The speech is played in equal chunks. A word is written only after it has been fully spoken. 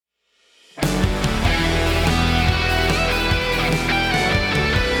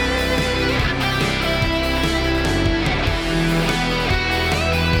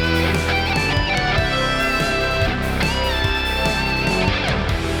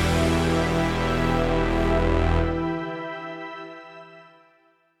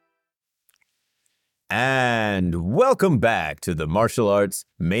And welcome back to the Martial Arts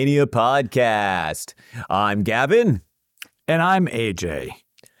Mania Podcast. I'm Gavin. And I'm AJ.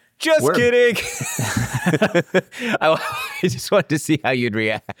 Just kidding. I just wanted to see how you'd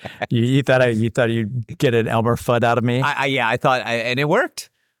react. You thought you'd get an Elmer Fudd out of me? I thought, and it worked.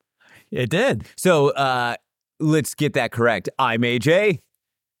 It did. So let's get that correct. I'm AJ.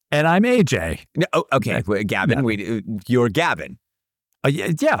 And I'm AJ. No, okay, Gavin. No. You're Gavin.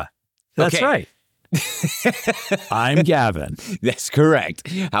 Yeah, that's okay. Right. I'm Gavin. That's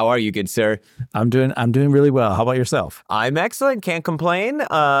correct. How are you, good sir? I'm doing really well. How about yourself? I'm excellent. Can't complain.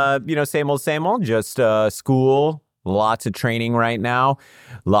 Same old. Just school. Lots of training right now.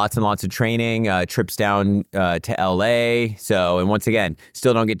 Lots and lots of training. Trips down to LA. So, and once again,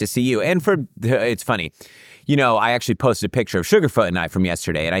 still don't get to see you. And it's funny. I actually posted a picture of Sugarfoot and I from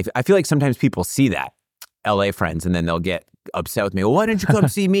yesterday, and I feel like sometimes people see that, LA friends, and then they'll get upset with me. Well, why didn't you come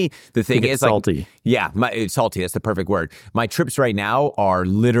see me? The thing is, salty. It's salty. That's the perfect word. My trips right now are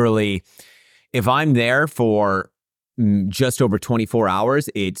literally, if I'm there for just over 24 hours,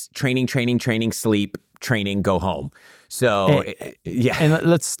 it's training, sleep, training, go home. So, yeah. And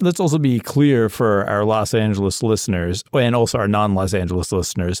let's also be clear for our Los Angeles listeners and also our non-Los Angeles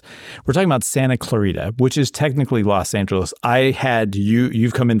listeners. We're talking about Santa Clarita, which is technically Los Angeles. I had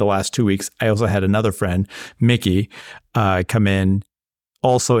you've come in the last 2 weeks. I also had another friend, Mickey, come in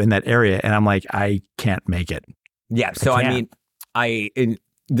also in that area. And I'm like, I can't make it. Yeah. So,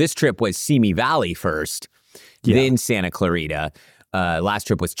 this trip was Simi Valley first, then Santa Clarita. Last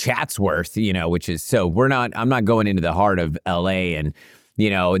trip was Chatsworth, which is, so I'm not going into the heart of LA and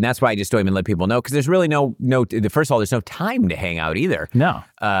that's why I just don't even let people know. Cause there's really first of all, there's no time to hang out either. No.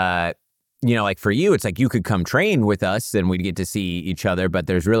 Like for you, it's like you could come train with us and we'd get to see each other, but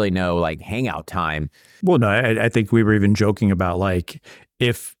there's really no like hangout time. Well, no, I think we were even joking about like,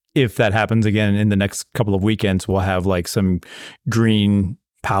 if that happens again in the next couple of weekends, we'll have like some green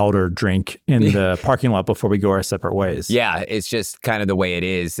powder drink in the parking lot before we go our separate ways. Yeah, it's just kind of the way it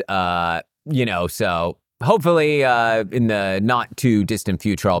is. So hopefully in the not too distant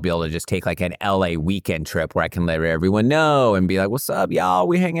future, I'll be able to just take like an LA weekend trip where I can let everyone know and be like, what's up, y'all?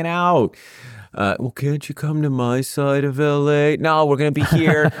 We hanging out. Well, can't you come to my side of LA? No, we're going to be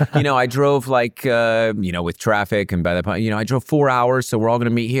here. I drove with traffic and by the point, I drove 4 hours. So we're all going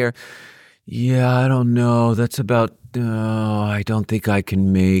to meet here. Yeah, I don't know. That's about, I don't think I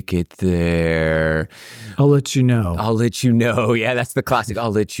can make it there. I'll let you know. Yeah, that's the classic.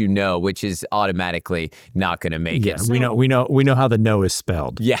 I'll let you know, which is automatically not going to make it. So, we know how the no is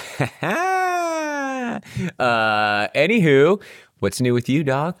spelled. Yeah. Anywho, what's new with you,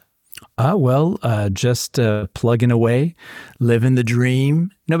 dog? Just plugging away, living the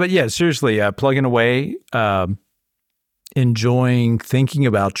dream. No, but yeah, seriously, plugging away, enjoying thinking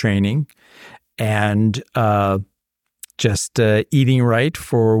about training, and just eating right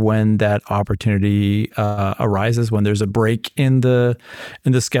for when that opportunity arises, when there's a break in the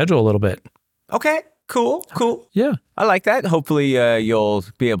schedule a little bit. Okay, cool. Yeah, I like that. Hopefully, you'll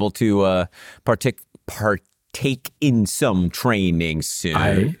be able to partake in some training soon.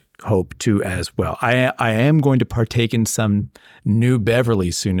 I hope to as well. I am going to partake in some New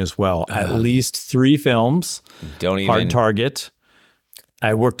Beverly soon as well. At least 3 films. Hard target.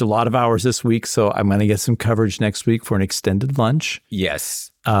 I worked a lot of hours this week, so I'm going to get some coverage next week for an extended lunch.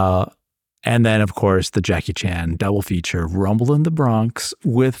 Yes. And then, of course, the Jackie Chan double feature, Rumble in the Bronx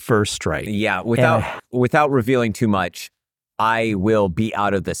with First Strike. Yeah, without revealing too much, I will be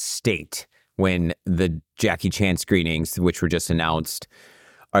out of the state when the Jackie Chan screenings, which were just announced,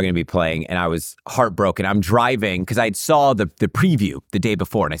 are going to be playing. And I was heartbroken. I'm driving because I saw the preview the day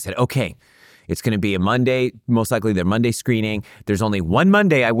before, and I said, okay, it's going to be a Monday, most likely their Monday screening. There's only one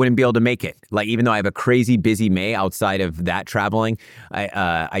Monday I wouldn't be able to make it. Like, even though I have a crazy busy May outside of that traveling,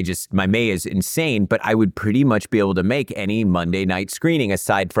 my May is insane, but I would pretty much be able to make any Monday night screening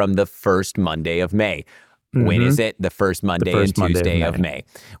aside from the first Monday of May. Mm-hmm. When is it? The first Monday and Tuesday of May,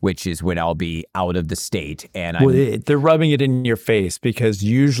 which is when I'll be out of the state. And they're rubbing it in your face because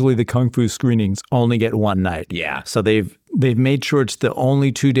usually the Kung Fu screenings only get one night. Yeah. So they've made sure it's the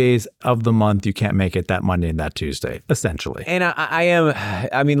only 2 days of the month you can't make it, that Monday and that Tuesday, essentially. And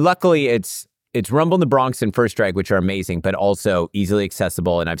luckily it's Rumble in the Bronx and First Strike, which are amazing, but also easily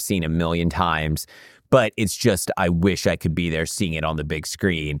accessible. And I've seen a million times, but it's just, I wish I could be there seeing it on the big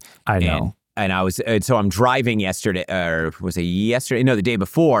screen. I know. So I'm driving yesterday, or was it yesterday? No, the day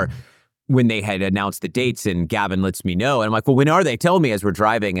before, when they had announced the dates, and Gavin lets me know. And I'm like, well, when are they? Tell me as we're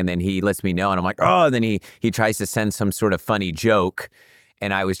driving. And then he lets me know. And I'm like, oh, and then he tries to send some sort of funny joke.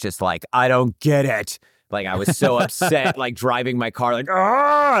 And I was just like, I don't get it. Like, I was so upset, like driving my car, like,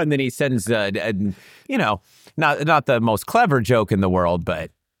 ah, and then he sends, Not the most clever joke in the world,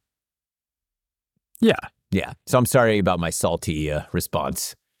 but yeah. Yeah. So I'm sorry about my salty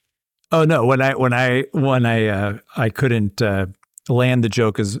response. Oh no, when I couldn't land the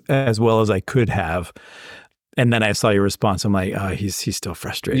joke as well as I could have, and then I saw your response. I'm like, he's still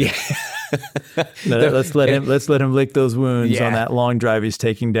frustrated. Yeah. let's let him lick those wounds on that long drive he's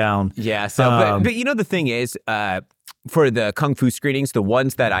taking down. Yeah. So, but you know, the thing is, for the Kung Fu screenings, the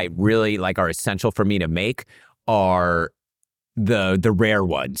ones that I really like are essential for me to make are the rare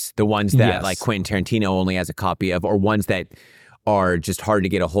ones, the ones that like Quentin Tarantino only has a copy of, or ones that are just hard to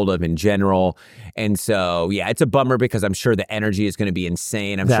get a hold of in general. And so, yeah, it's a bummer because I'm sure the energy is going to be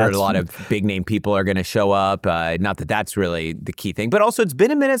insane. I'm sure a lot of big name people are going to show up. Not that that's really the key thing, but also it's been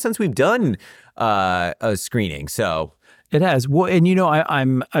a minute since we've done a screening. So it has. Well, and you know,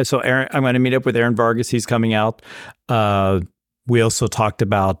 I'm going to meet up with Aaron Vargas. He's coming out. We also talked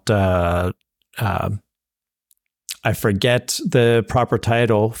about, I forget the proper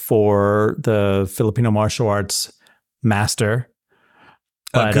title for the Filipino martial arts master.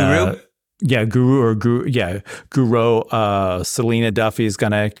 But, Guru? Guru. Selena Duffy is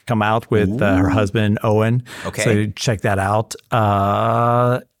going to come out with her husband, Owen. Okay. So check that out.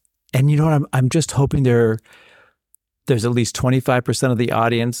 And you know what? I'm just hoping there's at least 25% of the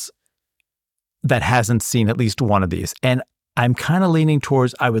audience that hasn't seen at least one of these. And I'm kind of leaning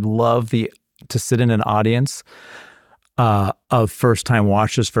towards, I would love to sit in an audience of first-time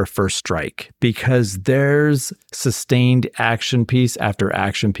watchers for First Strike, because there's sustained action piece after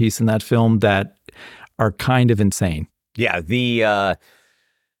action piece in that film that are kind of insane. Yeah, the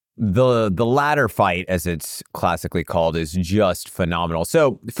ladder fight, as it's classically called, is just phenomenal.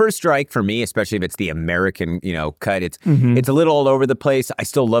 So First Strike for me, especially if it's the American, cut, it's a little all over the place. I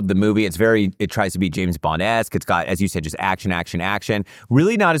still love the movie. It tries to be James Bond-esque. It's got, as you said, just action.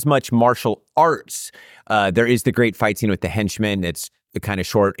 Really not as much martial arts. There is the great fight scene with the henchman. It's kind of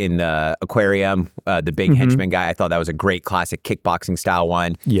short in the aquarium, the big henchman guy. I thought that was a great classic kickboxing style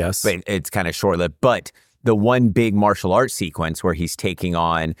one. Yes. But it's kind of short-lived. But the one big martial arts sequence where he's taking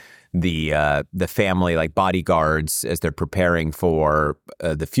on the family, like bodyguards, as they're preparing for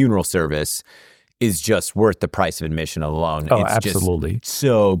the funeral service, is just worth the price of admission alone. Oh, it's absolutely. Just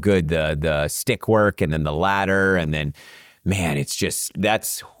so good. The stick work and then the ladder, and then, man, it's just,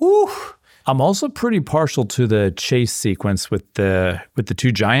 that's, whew. I'm also pretty partial to the chase sequence with the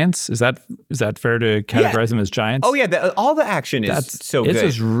two giants. Is that fair to categorize them as giants? Oh yeah, all the action is so good. It's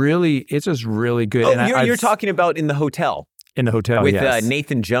just really good. Oh, and you're talking about in the hotel. In the hotel, with yes.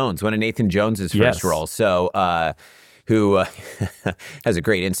 Nathan Jones, one of Nathan Jones's first roles. So, who has a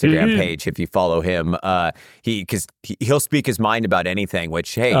great Instagram page if you follow him. He'll speak his mind about anything,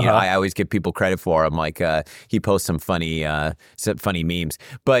 which, hey, I always give people credit for him. Like, he posts some funny memes.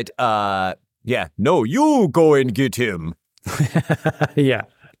 But no, you go and get him. Yeah.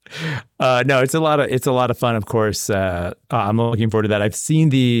 No, it's a lot of fun, of course. I'm looking forward to that. I've seen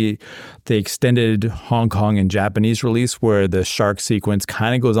the extended Hong Kong and Japanese release where the shark sequence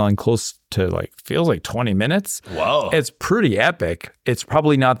kind of goes on close to feels like 20 minutes. Whoa. It's pretty epic. It's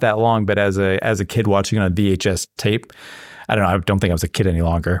probably not that long, but as a kid watching on a VHS tape, I don't know, I don't think I was a kid any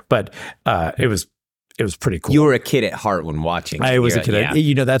longer, but it was pretty cool. You were a kid at heart when watching. I was a kid.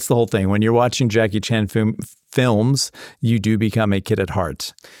 Yeah. That's the whole thing. When you're watching Jackie Chan films, you do become a kid at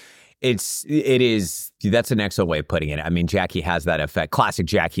heart. It is. That's an excellent way of putting it. I mean, Jackie has that effect. Classic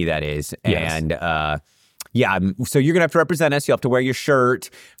Jackie, that is. Yes. And so you're gonna have to represent us. You'll have to wear your shirt.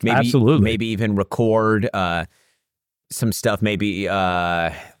 Maybe, absolutely. Maybe even record some stuff. Maybe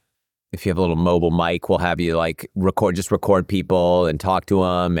if you have a little mobile mic, we'll have you record people and talk to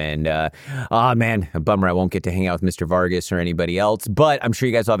them. And man, a bummer I won't get to hang out with Mr. Vargas or anybody else. But I'm sure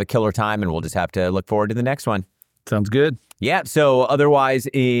you guys will have a killer time, and we'll just have to look forward to the next one. Sounds good. Yeah. So otherwise,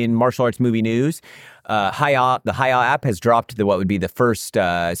 in martial arts movie news, the Hiya app has dropped what would be the first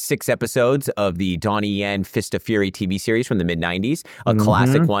 6 episodes of the Donnie Yen Fist of Fury TV series from the mid-90s, a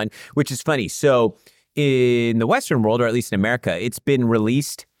classic one, which is funny. So in the Western world, or at least in America, it's been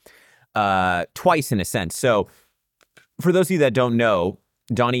released twice in a sense. So for those of you that don't know,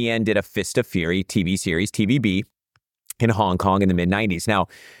 Donnie Yen did a Fist of Fury TV series, TVB, in Hong Kong in the mid-90s. Now,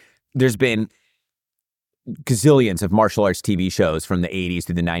 there's been gazillions of martial arts TV shows from the 80s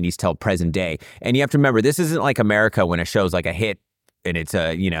to the 90s till present day. And you have to remember, this isn't like America when a show's like a hit and it's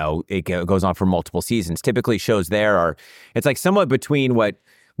it goes on for multiple seasons. Typically shows it's like somewhat between what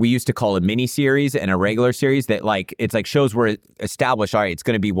we used to call a mini series and a regular series, that it's like shows were established, all right, it's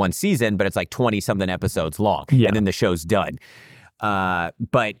going to be one season, but it's like 20 something episodes long. Yeah. And then the show's done.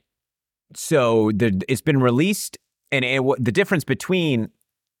 But so it's been released, and the difference between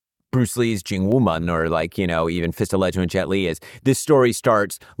Bruce Lee's Jing Wuman or like, even Fist of Legend with Jet Li is. This story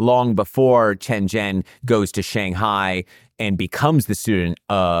starts long before Chen Zhen goes to Shanghai and becomes the student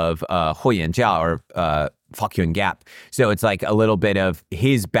of Ho Yanjiao or Fa-Kyun Gap. So it's like a little bit of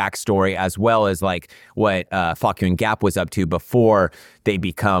his backstory as well as like what Fa-Kyun Gap was up to before they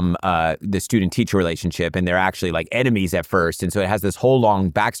become the student-teacher relationship, and they're actually like enemies at first. And so it has this whole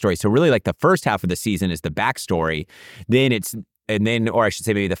long backstory. So really like the first half of the season is the backstory. Or I should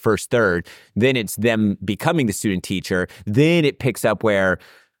say maybe the first third, then it's them becoming the student teacher. Then it picks up where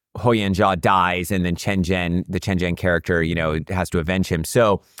Ho Yanjiao dies, and then the Chen Zhen character, has to avenge him.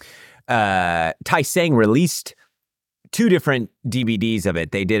 So Tai Sang released 2 different DVDs of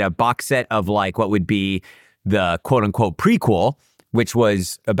it. They did a box set of like what would be the quote unquote prequel, which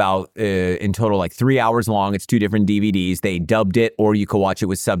was about in total like 3 hours long. It's 2 different DVDs. They dubbed it, or you could watch it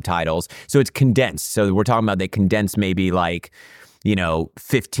with subtitles. So it's condensed. So we're talking about they condensed maybe like,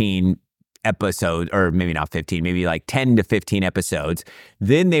 15 episodes, or maybe not 15, maybe like 10 to 15 episodes.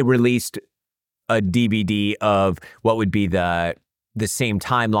 Then they released a DVD of what would be the same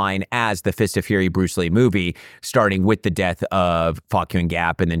timeline as the Fist of Fury Bruce Lee movie, starting with the death of Fa-Kyun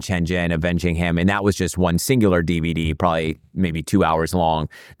Gap and then Chen Zhen avenging him. And that was just one singular DVD, probably maybe 2 hours long,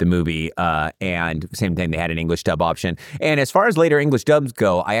 the movie. And same thing, they had an English dub option. And as far as later English dubs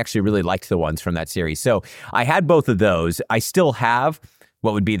go, I actually really liked the ones from that series. So I had both of those. I still have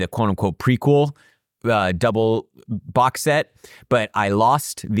what would be the quote unquote prequel double box set, but I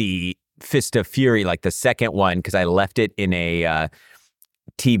lost the Fist of Fury, like the second one, because I left it in a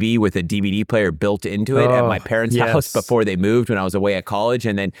TV with a DVD player built into it at my parents' house before they moved when I was away at college.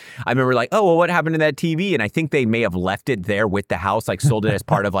 And then I remember like, oh, well, what happened to that TV? And I think they may have left it there with the house, like sold it as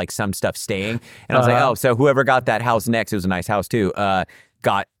part of like some stuff staying. And I was like, oh, so whoever got that house next, it was a nice house too,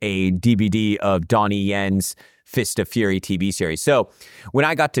 got a DVD of Donnie Yen's Fist of Fury TV series. So when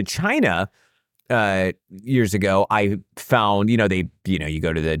I got to China years ago, I found, you go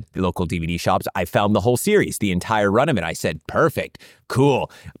to the local DVD shops. I found the whole series, the entire run of it. I said, perfect,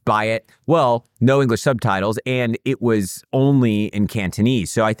 cool, buy it. Well, no English subtitles, and it was only in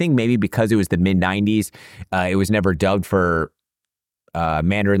Cantonese. So I think maybe because it was the mid-90s, it was never dubbed for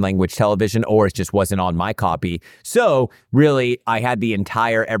Mandarin language television, or it just wasn't on my copy. So really, I had the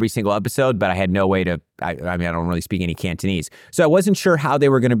entire every single episode, but I had no way to, I don't really speak any Cantonese. So I wasn't sure how they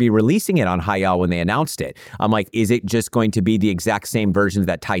were going to be releasing it on Hayao when they announced it. I'm like, is it just going to be the exact same versions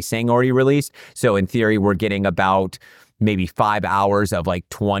that Tai Sang already released? So in theory, we're getting about maybe 5 hours of like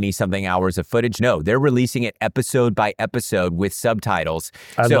 20 something hours of footage. No, they're releasing it episode by episode with subtitles.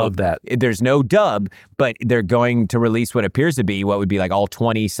 I love that. There's no dub, but they're going to release what appears to be what would be like all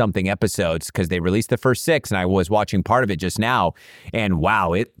 20 something episodes, because they released the first 6 and I was watching part of it just now. And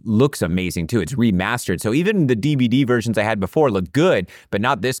wow, it looks amazing too. It's remastered. So even the DVD versions I had before look good, but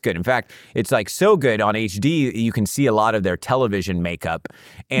not this good. In fact, it's like so good on HD, you can see a lot of their television makeup.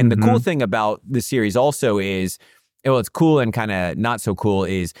 And the cool thing about the series also is, well, it's cool and kind of not so cool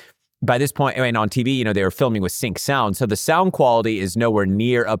is by this point, I mean, on TV, they were filming with sync sound. So the sound quality is nowhere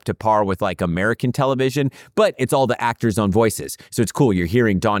near up to par with like American television, but it's all the actors' own voices. So it's cool. You're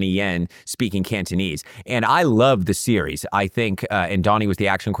hearing Donnie Yen speaking Cantonese. And I love the series. I think, and Donnie was the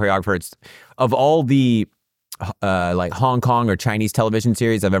action choreographer. It's of all the like Hong Kong or Chinese television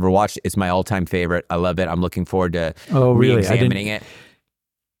series I've ever watched, it's my all-time favorite. I love it. I'm looking forward to re-examining it.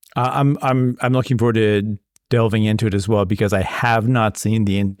 I'm looking forward to delving into it as well, because I have not seen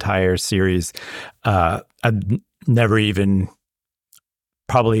the entire series. I've never even,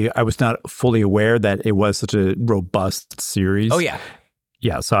 I was not fully aware that it was such a robust series. Oh, yeah.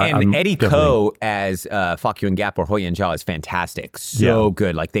 Yeah, so and Eddie Ko as Fa-Kyun Gap or Ho Yanjiao is fantastic. So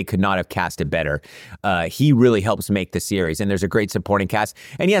good. Like, they could not have cast it better. He really helps make the series, and there's a great supporting cast.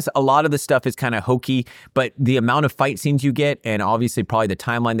 And yes, a lot of the stuff is kind of hokey, but the amount of fight scenes you get, and obviously probably the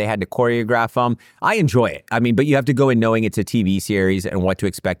timeline they had to choreograph them, I enjoy it. I mean, but you have to go in knowing it's a TV series and what to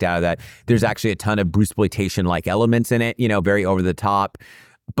expect out of that. There's actually a ton of Bruceploitation-like elements in it, very over the top.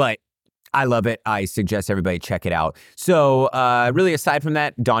 But I love it. I suggest everybody check it out. So really, aside from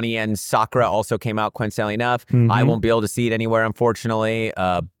that, Donnie Yen's Sakura also came out, coincidentally enough. I won't be able to see it anywhere, unfortunately.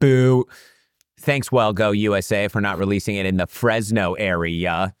 Boo. Thanks, Go USA, for not releasing it in the Fresno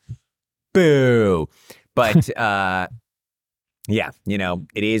area. Boo. But yeah,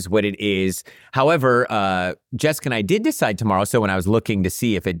 it is what it is. However, Jessica and I did decide tomorrow. So when I was looking to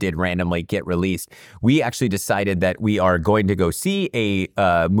see if it did randomly get released, we actually decided that we are going to go see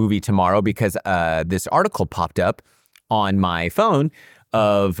a movie tomorrow, because this article popped up on my phone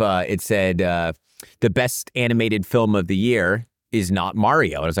of, it said, the best animated film of the year is not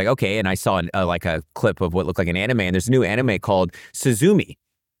Mario. And I was like, okay. And I saw like a clip of what looked like an anime, and there's a new anime called Suzumi.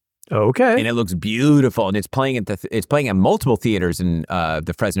 Okay. And it looks beautiful, and it's playing at multiple theaters in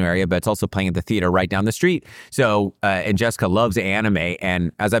the Fresno area, but it's also playing at the theater right down the street. So, and Jessica loves anime,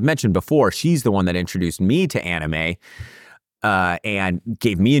 and as I've mentioned before, she's the one that introduced me to anime, and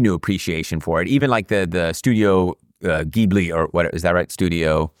gave me a new appreciation for it. Even like the studio Ghibli, or what is that right?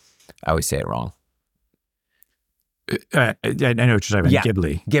 Studio, I always say it wrong. I know what you're talking about. Yeah.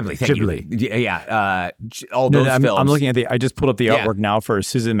 Ghibli. Thank Ghibli. you. Yeah. All those films. I'm looking at I just pulled up the artwork now for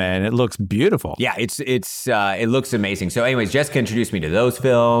Suzume, and it looks beautiful. Yeah, it looks amazing. So anyways, Jessica introduced me to those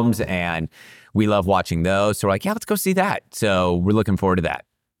films, and we love watching those. So we're like, yeah, let's go see that. So we're looking forward to that.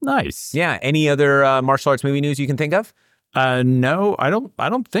 Nice. Yeah. Any other martial arts movie news you can think of? No, I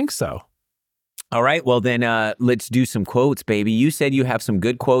don't think so. All right. Well, then let's do some quotes, baby. You said you have some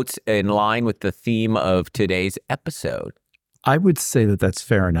good quotes in line with the theme of today's episode. I would say that that's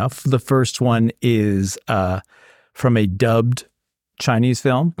fair enough. The first one is from a dubbed Chinese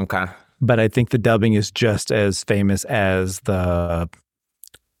film. Okay. But I think the dubbing is just as famous as the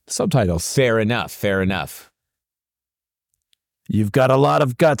subtitles. Fair enough. You've got a lot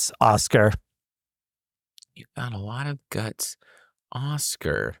of guts, Oscar. You've got a lot of guts,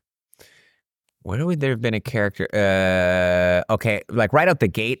 Oscar. Where would there have been a character? Okay, like right out the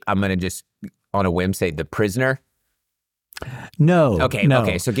gate, I'm going to just, on a whim, say The Prisoner. No.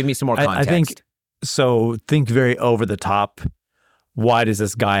 Okay, so give me some more context. Think very over the top. Why does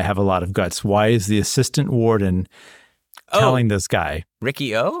this guy have a lot of guts? Why is the assistant warden telling this guy?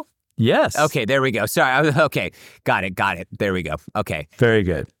 Ricky O? Yes. Okay, there we go. Sorry. Okay, got it. There we go. Okay. Very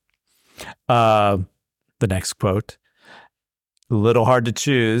good. The next quote. A little hard to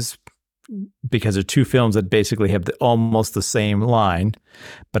choose, because there are two films that basically have almost the same line,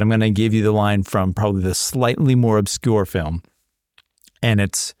 but I'm going to give you the line from probably the slightly more obscure film, and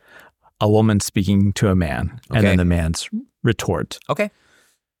it's a woman speaking to a man, and then the man's retort. Okay.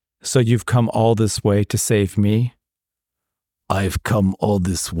 So you've come all this way to save me? I've come all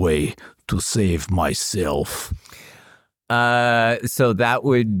this way to save myself. So that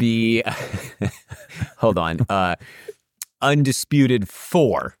would be, hold on, Undisputed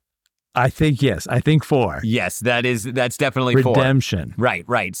 4. I think, yes. I think 4. Yes, that's definitely 4. Redemption.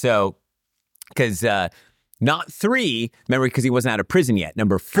 Right. So, because not 3, remember, because he wasn't out of prison yet.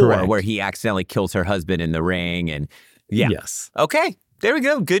 Number 4, Correct. where he accidentally kills her husband in the ring. And yeah. Yes. Okay, there we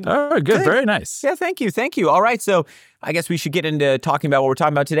go. Good. All right, good. Very nice. Yeah, thank you. All right, so I guess we should get into talking about what we're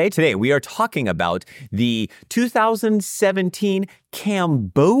talking about today. Today, we are talking about the 2017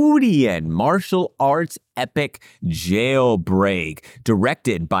 Cambodian martial arts epic Jailbreak,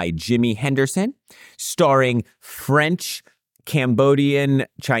 directed by Jimmy Henderson, starring French, Cambodian,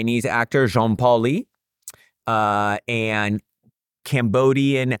 Chinese actor Jean-Paul Lee, and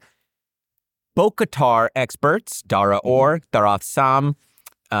Cambodian Bokatar experts, Dara Orr, Darath Sam,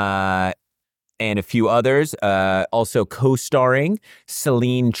 and a few others. Also co-starring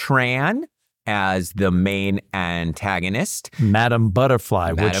Celine Tran as the main antagonist. Madame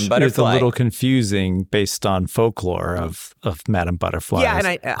Butterfly, which is a Butterfly. little confusing based on folklore of Madame Butterfly.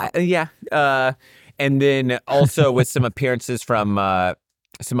 Yeah, and then also with some appearances from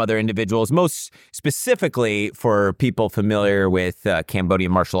some other individuals, most specifically for people familiar with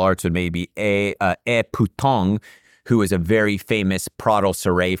Cambodian martial arts would maybe E Putong, who is a very famous Prado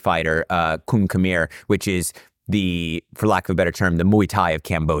Saray fighter, Kun Khmer, which is for lack of a better term, the Muay Thai of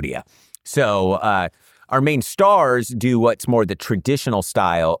Cambodia. So our main stars do what's more the traditional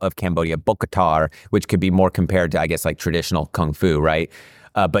style of Cambodia, Bokatar, which could be more compared to, I guess, like traditional Kung Fu, right?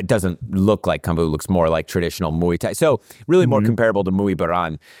 But doesn't look like Kung Fu, looks more like traditional Muay Thai. So really more comparable to Muay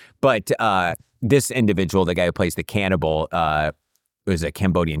Baran. But this individual, the guy who plays the cannibal, was a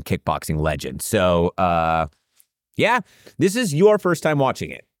Cambodian kickboxing legend. So yeah, this is your first time watching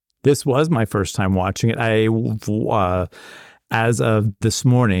it. This was my first time watching it. As of this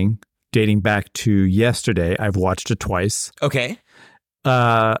morning, dating back to yesterday, I've watched it twice. Okay.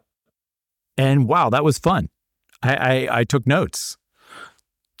 And wow, that was fun. I took notes.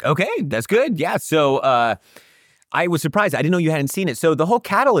 Okay, that's good. Yeah, so I was surprised. I didn't know you hadn't seen it. So the whole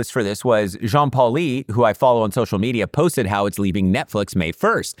catalyst for this was Jean-Paul Lee, who I follow on social media, posted how it's leaving Netflix May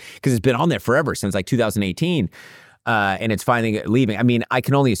 1st because it's been on there forever, since like 2018. And it's finally leaving. I mean, I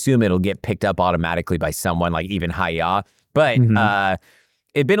can only assume it'll get picked up automatically by someone like even Haya. But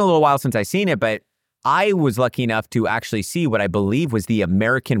it'd been a little while since I seen it, but I was lucky enough to actually see what I believe was the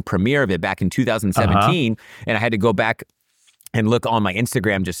American premiere of it back in 2017. And I had to go back and look on my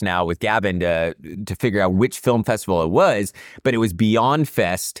Instagram just now with Gavin to figure out which film festival it was, but it was Beyond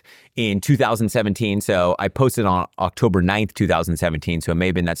Fest in 2017. So I posted on October 9th, 2017. So it may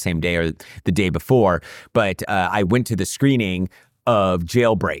have been that same day or the day before. But I went to the screening of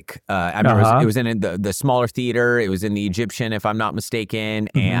Jailbreak. I remember it was in the smaller theater. It was in the Egyptian, if I'm not mistaken.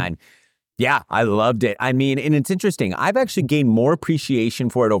 And yeah, I loved it. I mean, and it's interesting. I've actually gained more appreciation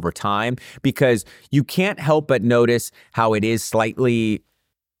for it over time because you can't help but notice how it is slightly,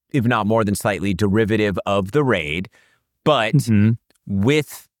 if not more than slightly, derivative of The Raid. But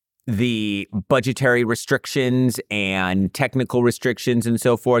with the budgetary restrictions and technical restrictions and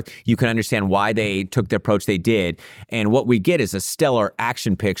so forth, you can understand why they took the approach they did. And what we get is a stellar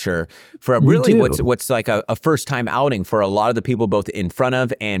action picture for really what's like a first-time outing for a lot of the people both in front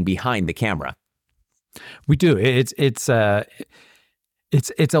of and behind the camera. We do. It's a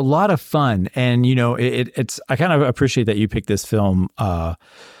lot of fun, and it's. I kind of appreciate that you picked this film to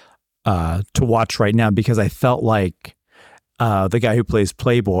watch right now because I felt like. The guy who plays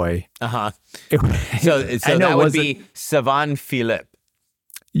Playboy. So that would be Savan Philippe.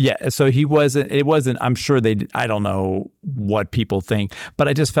 Yeah. So it wasn't, I'm sure I don't know what people think, but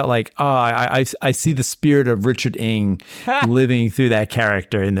I just felt like, I see the spirit of Richard Ng living through that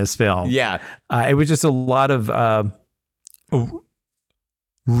character in this film. Yeah. It was just a lot of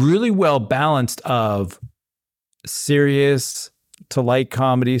really well balanced of serious to light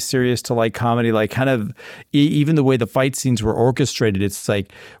comedy, like kind of even the way the fight scenes were orchestrated. It's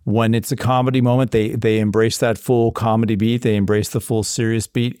like when it's a comedy moment, they embrace that full comedy beat, they embrace the full serious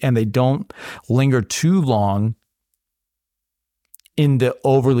beat, and they don't linger too long in the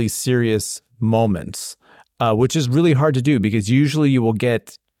overly serious moments, which is really hard to do because usually you will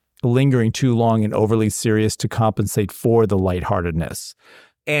get lingering too long and overly serious to compensate for the lightheartedness.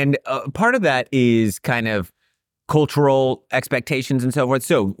 And part of that is kind of cultural expectations and so forth.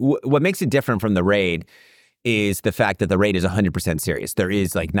 So what makes it different from The Raid is the fact that The Raid is 100% serious. There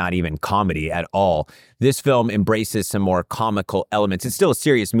is like not even comedy at all. This film embraces some more comical elements. It's still a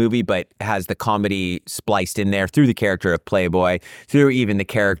serious movie, but has the comedy spliced in there through the character of Playboy, through even the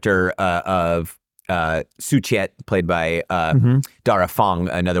character of Suchet, played by Dara Fong,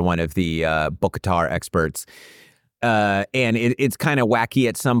 another one of the Bokhatar experts. And it's kind of wacky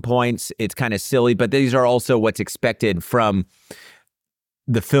at some points. It's kind of silly, but these are also what's expected from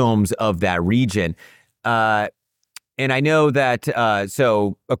the films of that region. And I know that,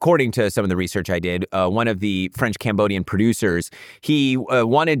 so according to some of the research I did, one of the French-Cambodian producers, he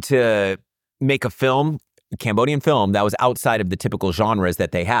wanted to make a Cambodian film that was outside of the typical genres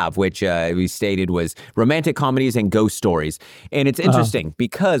that they have, which we stated was romantic comedies and ghost stories. And it's interesting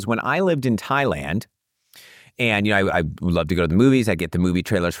because when I lived in Thailand, and, I would love to go to the movies. I get the movie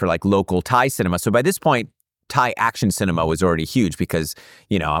trailers for like local Thai cinema. So by this point, Thai action cinema was already huge because,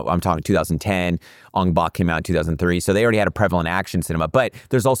 I'm talking 2010, Ong Bak came out in 2003. So they already had a prevalent action cinema. But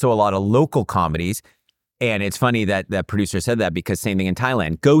there's also a lot of local comedies. And it's funny that that producer said that because same thing in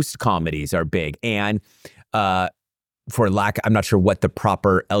Thailand, ghost comedies are big. And for lack, I'm not sure what the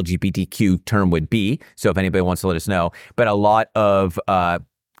proper LGBTQ term would be. So if anybody wants to let us know, but a lot of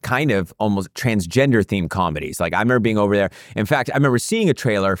kind of almost transgender themed comedies. Like I remember being over there. In fact, I remember seeing a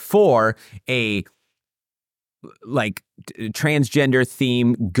trailer for a transgender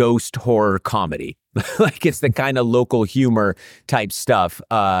themed ghost horror comedy. Like it's the kind of local humor type stuff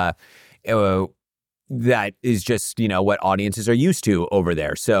that is just, what audiences are used to over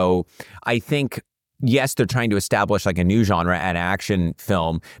there. So I think yes, they're trying to establish like a new genre, an action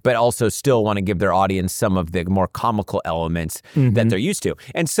film, but also still want to give their audience some of the more comical elements that they're used to.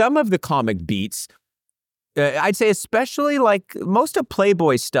 And some of the comic beats, I'd say especially like most of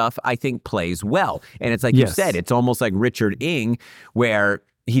Playboy's stuff, I think plays well. And it's like you said, it's almost like Richard Ng, where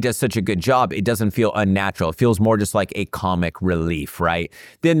he does such a good job. It doesn't feel unnatural. It feels more just like a comic relief, right?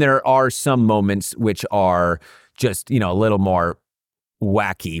 Then there are some moments which are just, a little more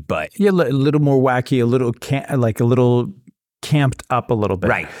wacky, but a little more wacky, a little camped up a little bit,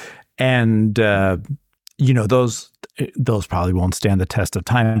 right? And those probably won't stand the test of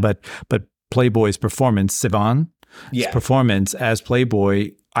time. But Playboy's performance, Sivan's performance as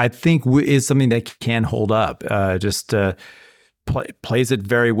Playboy, I think is something that can hold up. Plays it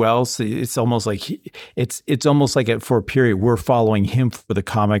very well. So it's almost like for a period we're following him for the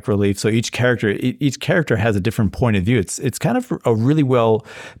comic relief. So each character has a different point of view. It's kind of a really well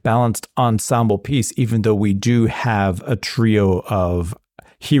balanced ensemble piece, even though we do have a trio of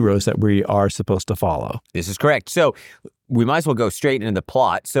heroes that we are supposed to follow. This is correct. So we might as well go straight into the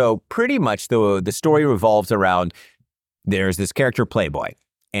plot. So pretty much the story revolves around there's this character Playboy.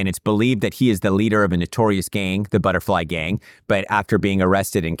 And it's believed that he is the leader of a notorious gang, the Butterfly Gang. But after being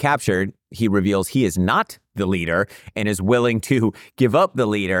arrested and captured, he reveals he is not the leader and is willing to give up the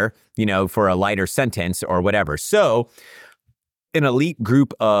leader, for a lighter sentence or whatever. So an elite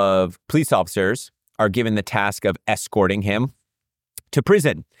group of police officers are given the task of escorting him to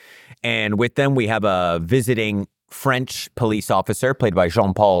prison. And with them, we have a visiting French police officer played by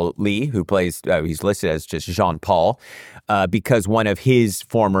Jean-Paul Lee, who plays, he's listed as just Jean-Paul, because one of his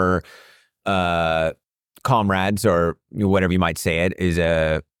former comrades, or whatever you might say it, is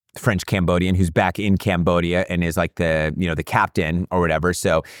a French Cambodian who's back in Cambodia and is like the captain or whatever.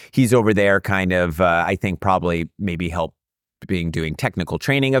 So he's over there kind of, I think probably maybe doing technical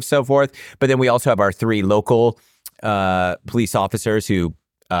training of so forth. But then we also have our 3 local police officers who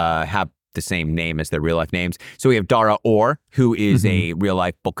have the same name as their real life names. So we have Dara Orr, who is a real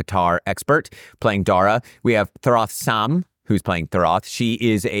life Bokhatar expert playing Dara. We have Tharath Sam, who's playing Tharath. She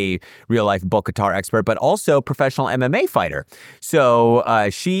is a real life Bokhatar expert, but also professional MMA fighter. So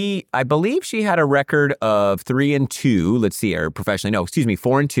I believe she had a record of 3-2. Let's see, or professionally,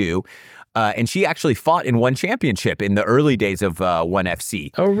 4-2. And she actually fought in one championship in the early days of ONE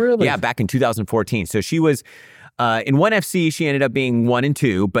FC. Oh, really? Yeah, back in 2014. So she was in ONE FC. She ended up being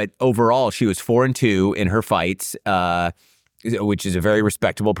 1-2, but overall she was 4-2 in her fights, which is a very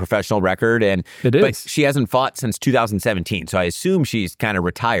respectable professional record. And it is. But she hasn't fought since 2017, so I assume she's kind of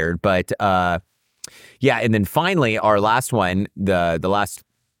retired. But yeah, and then finally our last one, the last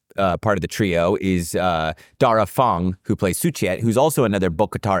part of the trio is Dara Fong, who plays Suchiet, who's also another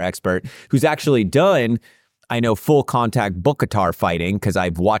Bokhatar expert, who's actually done, I know, full contact Bokhatar fighting because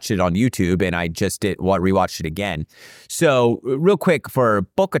I've watched it on YouTube and I just rewatched it again. So real quick for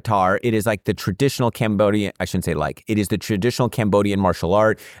Bokhatar, it is like the traditional Cambodian, I shouldn't say like, it is the traditional Cambodian martial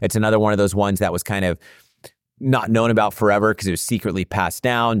art. It's another one of those ones that was kind of not known about forever because it was secretly passed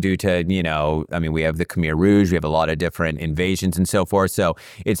down due to, we have the Khmer Rouge, we have a lot of different invasions and so forth. So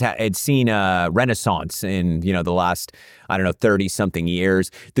it's seen a renaissance in, the last, 30 something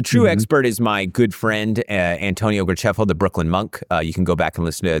years. The true expert is my good friend, Antonio Grachefo, the Brooklyn monk. You can go back and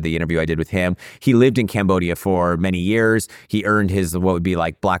listen to the interview I did with him. He lived in Cambodia for many years. He earned his, what would be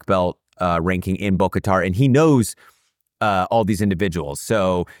like black belt ranking in Bokhatar, and he knows all these individuals.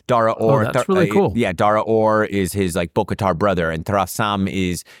 So Dara Orr, that's really cool. Yeah, Dara Orr is his like Bokhatar brother, and Thrasam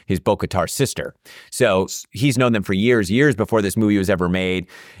is his Bokhatar sister. So he's known them for years before this movie was ever made.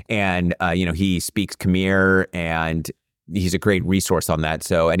 And he speaks Khmer, and he's a great resource on that.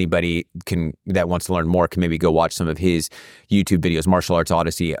 So anybody that wants to learn more can maybe go watch some of his YouTube videos. Martial Arts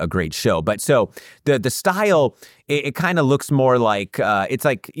Odyssey, a great show. But so the style, it kind of looks more like it's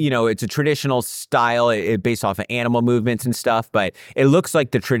like, it's a traditional style based off of animal movements and stuff, but it looks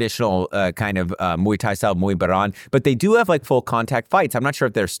like the traditional kind of Muay Thai style, Muay Baran. But they do have like full contact fights. I'm not sure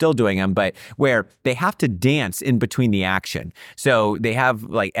if they're still doing them, but where they have to dance in between the action. So they have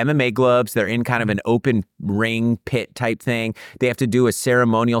like MMA gloves. They're in kind of an open ring pit type thing. They have to do a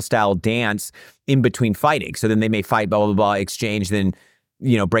ceremonial style dance in between fighting. So then they may fight, blah, blah, blah, exchange, then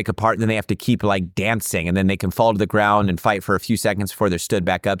break apart, and then they have to keep like dancing, and then they can fall to the ground and fight for a few seconds before they're stood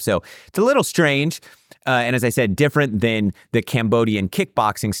back up. So it's a little strange. And as I said, different than the Cambodian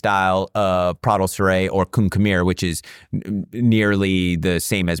kickboxing style of Pradal Saray or Kung Khmer, which is nearly the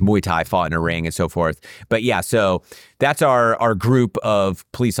same as Muay Thai fought in a ring and so forth. But yeah, so that's our group of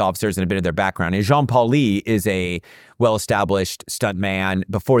police officers and a bit of their background. And Jean-Paul Lee is a well-established stuntman.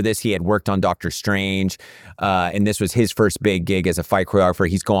 Before this, he had worked on Doctor Strange, and this was his first big gig as a fight choreographer.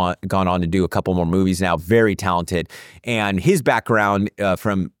 He's gone on to do a couple more movies now. Very talented. And his background,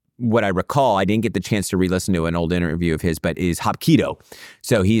 from what I recall, I didn't get the chance to re-listen to an old interview of his, but is Hapkido.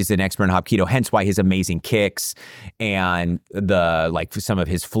 So he's an expert in Hapkido, hence why his amazing kicks and some of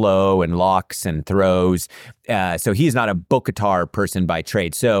his flow and locks and throws. So he's not a Bokhatar person by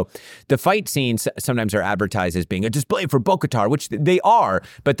trade. So the fight scenes sometimes are advertised as being a display for Bokhatar, which they are,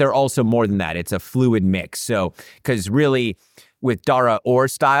 but they're also more than that. It's a fluid mix. So, because really, with Dara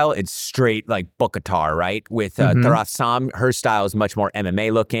Orr's style, it's straight like Bokhatar, right? With Thrasam, her style is much more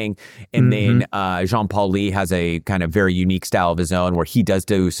MMA looking. And then Jean-Paul Lee has a kind of very unique style of his own where he does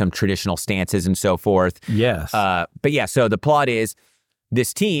do some traditional stances and so forth. Yes. But yeah, so the plot is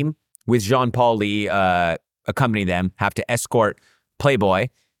this team with Jean-Paul Lee accompany them, have to escort Playboy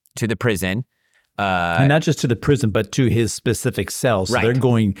to the prison. And not just to the prison, but to his specific cell. So they're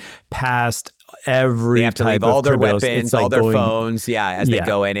going past every they have to type leave of all their criminals. weapons, like all their phones, as they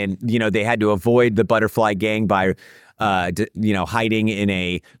go in. And, they had to avoid the butterfly gang by, hiding in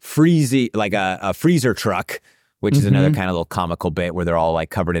a freezer truck, which is another kind of little comical bit where they're all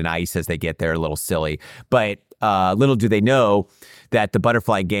like covered in ice as they get there, a little silly. But little do they know that the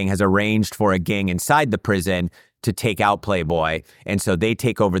Butterfly Gang has arranged for a gang inside the prison to take out Playboy. And so they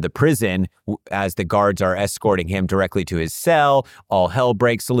take over the prison as the guards are escorting him directly to his cell. All hell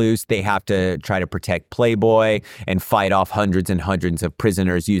breaks loose. They have to try to protect Playboy and fight off hundreds and hundreds of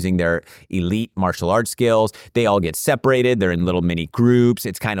prisoners using their elite martial arts skills. They all get separated. They're in little mini groups.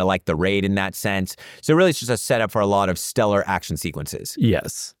 It's kind of like The Raid in that sense. So really it's just a setup for a lot of stellar action sequences.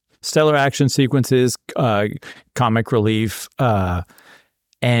 Yes. Stellar action sequences, comic relief,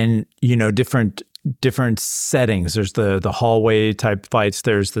 and, different settings. There's the hallway type fights.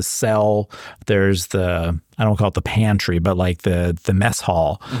 There's the cell. There's I don't call it the pantry, but like the mess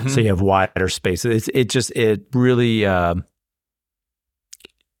hall. Mm-hmm. So you have wider spaces. It really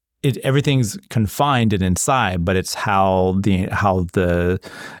everything's confined and inside, but it's how the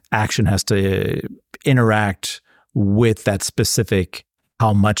action has to interact with that specific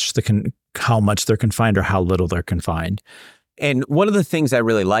how much they're confined or how little they're confined. And one of the things I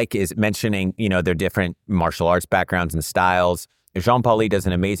really like is mentioning, their different martial arts backgrounds and styles. Jean-Paul Lee does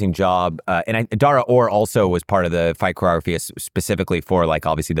an amazing job. And Dara Orr also was part of the fight choreography specifically for, like,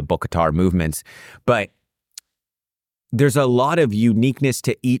 obviously the Bokhatar movements. But there's a lot of uniqueness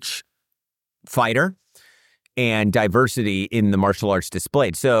to each fighter and diversity in the martial arts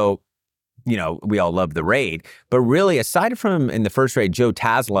displayed. So, we all love The Raid. But really, aside from in the first Raid, Joe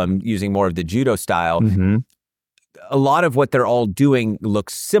Taslim using more of the judo style, mm-hmm. a lot of what they're all doing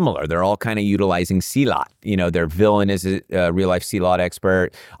looks similar. They're all kind of utilizing silat. Their villain is a real-life silat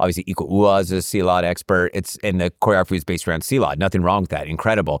expert. Obviously, Iko Ua is a silat expert. And the choreography is based around silat. Nothing wrong with that.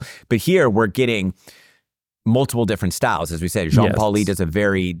 Incredible. But here, we're getting multiple different styles. As we said, Jean-Paul Lee does a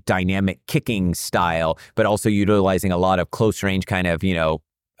very dynamic kicking style, but also utilizing a lot of close-range kind of,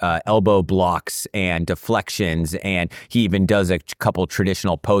 elbow blocks and deflections, and he even does a couple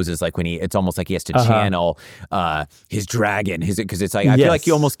traditional poses, like when it's almost like he has to channel his dragon, because it's like I feel like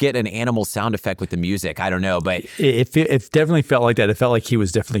you almost get an animal sound effect with the music. I don't know, but it definitely felt like that. It felt like he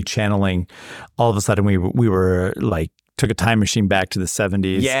was definitely channeling. All of a sudden, we were like took a time machine back to the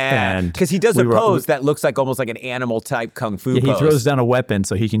 70s. Yeah, because he does a pose that looks like almost like an animal type kung fu pose. He throws down a weapon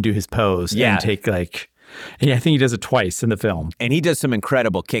so he can do his pose and take like. Yeah, I think he does it twice in the film. And he does some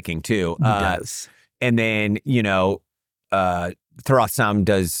incredible kicking, too. He does. And then, Tharathsam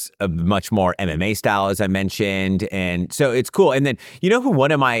does a much more MMA style, as I mentioned. And so it's cool. And then, who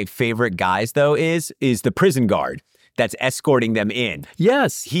one of my favorite guys, though, is the prison guard that's escorting them in.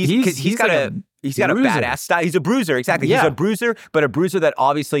 Yes. He's got a badass style. He's a bruiser, exactly. Yeah. He's a bruiser, but a bruiser that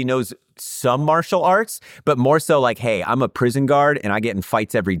obviously knows some martial arts, but more so like, hey, I'm a prison guard and I get in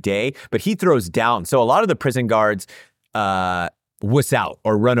fights every day. But he throws down. So a lot of the prison guards wuss out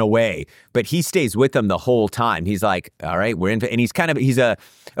or run away, but he stays with them the whole time. He's like, all right, we're in. And he's a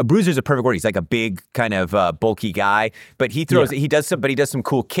bruiser's a perfect word. He's like a big kind of bulky guy, but he does some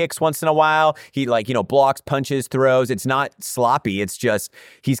cool kicks once in a while. He blocks, punches, throws. It's not sloppy. It's just,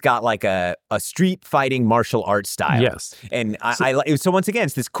 he's got like a street fighting martial arts style. Yes. And so once again,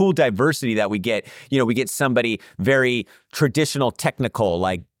 it's this cool diversity that we get. We get somebody very traditional technical,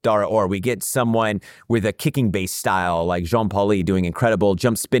 like Dara Orr. We get someone with a kicking based style like Jean-Paul Lee doing incredible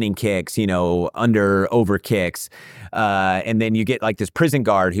jump spinning kicks, over kicks. And then you get like this prison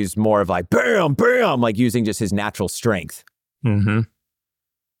guard who's more of like bam, bam, like using just his natural strength. Mm-hmm.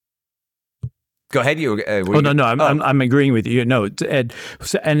 Go ahead. I'm agreeing with you. No,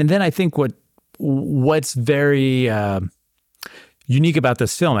 and then I think what's very unique about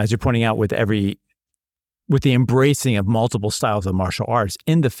this film, as you're pointing out, with the embracing of multiple styles of martial arts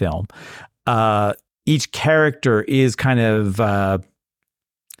in the film, each character is kind of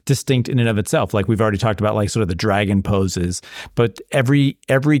distinct in and of itself. Like we've already talked about, like sort of the dragon poses, but every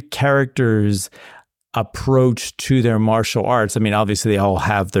character's approach to their martial arts. I mean, obviously they all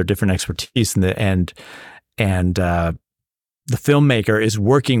have their different expertise and the filmmaker is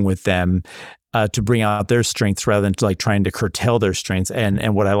working with them to bring out their strengths rather than like trying to curtail their strengths.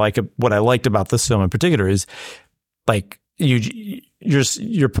 And what I liked about this film in particular is like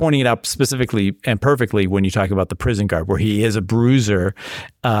you're pointing it out specifically and perfectly when you talk about the prison guard, where he is a bruiser,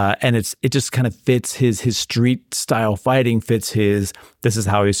 and it just kind of fits his street style fighting, fits this is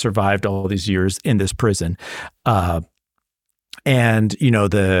how he survived all these years in this prison. And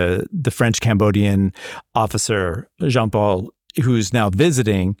the French Cambodian officer Jean-Paul, who's now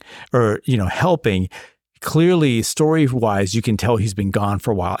visiting or helping, clearly, story-wise, you can tell he's been gone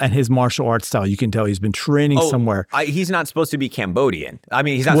for a while. And his martial arts style, you can tell he's been training somewhere. He's not supposed to be Cambodian. I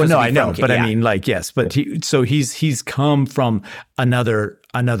mean, he's not well, supposed no, to be I know, but I mean, like, yes, but he's come from another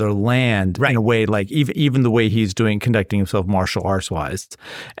land in a way, like even the way he's conducting himself martial arts wise.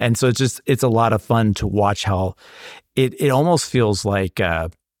 And so it's a lot of fun to watch how it almost feels like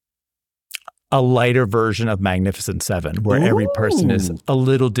a lighter version of Magnificent Seven, where every person is a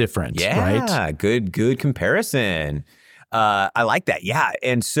little different, right? Yeah, good comparison. I like that. Yeah.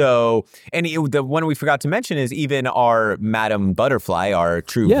 And the one we forgot to mention is even our Madame Butterfly, our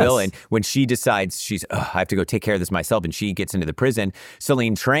true villain, when she decides I have to go take care of this myself, and she gets into the prison,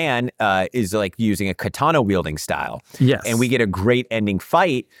 Celine Tran is like using a katana wielding style. Yes. And we get a great ending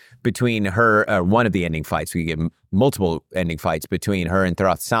fight between her, one of the ending fights. We get multiple ending fights between her and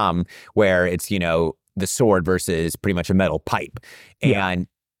Throth Sam, where it's, the sword versus pretty much a metal pipe. And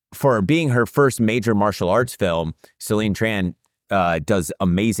for being her first major martial arts film, Celine Tran does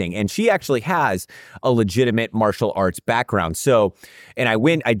amazing. And she actually has a legitimate martial arts background. So, and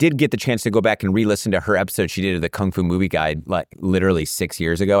I did get the chance to go back and re-listen to her episode she did of the Kung Fu Movie Guide, like literally 6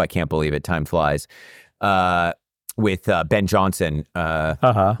 years ago. I can't believe it. Time flies. With Ben Johnson,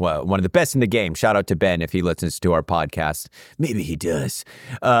 well, one of the best in the game. Shout out to Ben if he listens to our podcast. Maybe he does.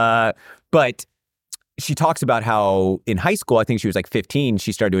 But she talks about how in high school, I think she was like 15,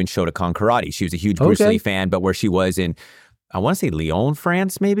 she started doing Shotokan karate. She was a huge Bruce Lee fan, but where she was in, I want to say Lyon,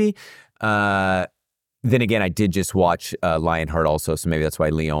 France, maybe. Then again, I did just watch Lionheart also, so maybe that's why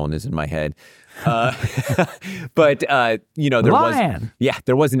Lyon is in my head. But there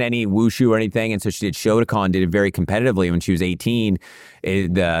wasn't any wushu or anything, and so she did Shotokan, did it very competitively. When she was 18,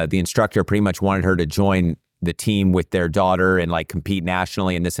 the instructor pretty much wanted her to join the team with their daughter and like compete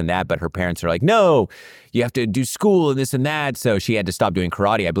nationally and this and that, but her parents are like, no, you have to do school and this and that. So she had to stop doing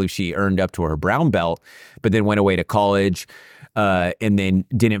karate. I believe she earned up to her brown belt, but then went away to college, and then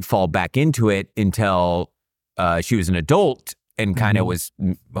didn't fall back into it until she was an adult and kind of was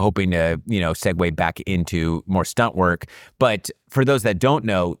hoping to, segue back into more stunt work. But for those that don't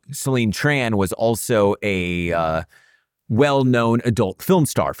know, Celine Tran was also a well-known adult film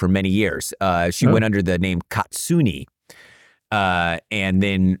star for many years. She went under the name Katsuni. And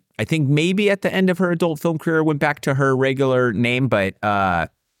then I think maybe at the end of her adult film career went back to her regular name. But I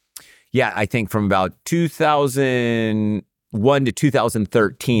think from about 2001 to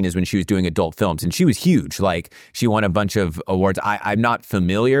 2013 is when she was doing adult films. And she was huge. Like, she won a bunch of awards. I'm not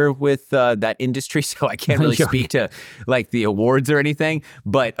familiar with that industry, so I can't really speak to like the awards or anything.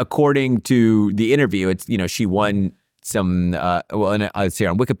 But according to the interview, it's, she won some, let's see,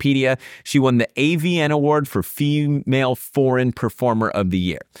 on Wikipedia, she won the AVN Award for Female Foreign Performer of the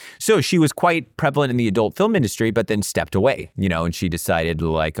Year. So she was quite prevalent in the adult film industry, but then stepped away, and she decided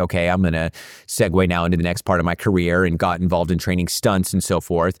like, okay, I'm going to segue now into the next part of my career, and got involved in training stunts and so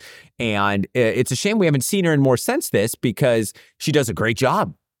forth. And it's a shame we haven't seen her in more since this, because she does a great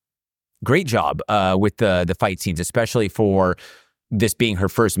job with the fight scenes, especially for this being her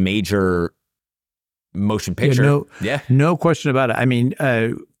first major motion picture. No question about it. I mean,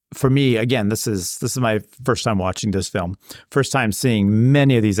 for me, again, this is my first time watching this film. First time seeing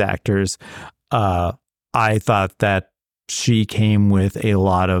many of these actors. I thought that she came with a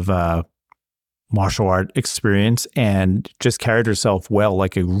lot of martial art experience and just carried herself well,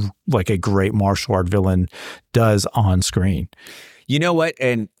 like a great martial art villain does on screen. You know what?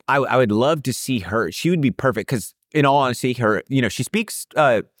 And I would love to see her. She would be perfect because, in all honesty, her, she speaks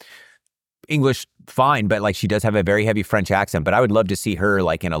English fine, but like she does have a very heavy French accent. But I would love to see her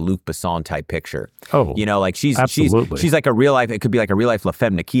like in a Luc Besson type picture. Oh, like she's like a real life. It could be like a real life La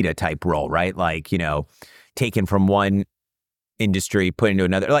Femme Nikita type role, right? Like, taken from one industry, put into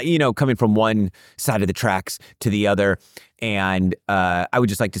another, like, coming from one side of the tracks to the other. And I would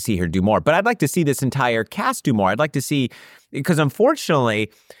just like to see her do more. But I'd like to see this entire cast do more. I'd like to see, because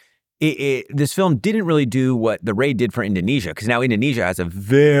unfortunately, this film didn't really do what The Raid did for Indonesia, because now Indonesia has a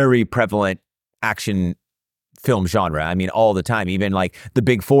very prevalent action film genre. I mean, all the time. Even like The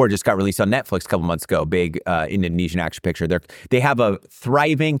Big Four just got released on Netflix a couple months ago. Big Indonesian action picture. They have a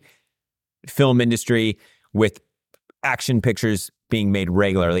thriving film industry with action pictures being made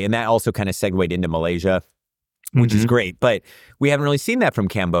regularly, and that also kind of segued into Malaysia, which is great. But we haven't really seen that from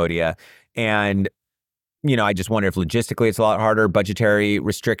Cambodia, and I just wonder if logistically it's a lot harder, budgetary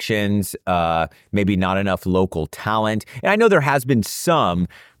restrictions, maybe not enough local talent. And I know there has been some,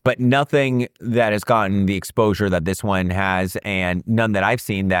 but nothing that has gotten the exposure that this one has, and none that I've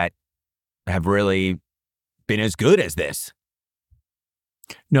seen that have really been as good as this.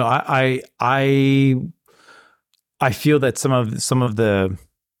 No, I feel that some of the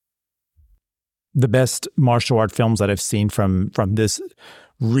the best martial art films that I've seen from this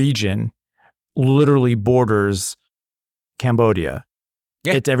region literally borders Cambodia.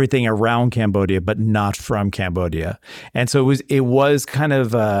 Yeah. It's everything around Cambodia, but not from Cambodia. And so it was kind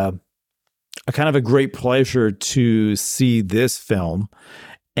of a great pleasure to see this film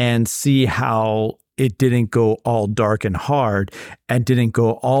and see how it didn't go all dark and hard and didn't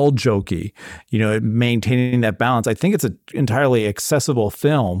go all jokey, maintaining that balance. I think it's an entirely accessible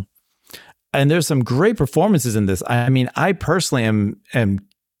film. And there's some great performances in this. I mean, I personally am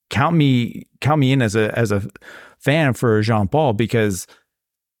count me in as a fan for Jean-Paul, because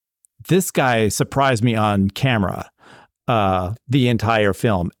this guy surprised me on camera the entire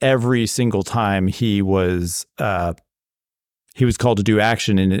film. Every single time he was called to do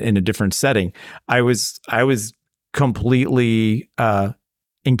action in a different setting, I was completely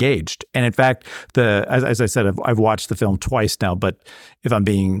engaged. And in fact, as I said, I've watched the film twice now. But if I'm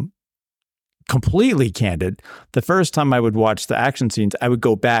being completely candid, the first time I would watch the action scenes, I would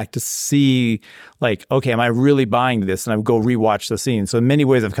go back to see, like, okay, am I really buying this? And I would go rewatch the scene. So in many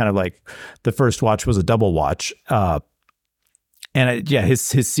ways, I've kind of like, the first watch was a double watch.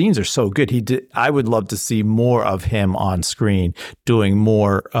 His scenes are so good. I would love to see more of him on screen doing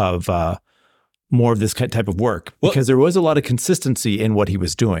more of this type of work, because there was a lot of consistency in what he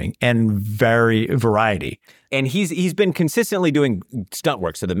was doing and variety. And he's been consistently doing stunt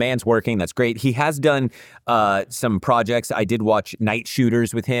work. So the man's working. That's great. He has done some projects. I did watch Night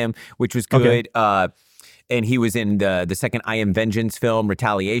Shooters with him, which was good. Okay. And he was in the second I Am Vengeance film,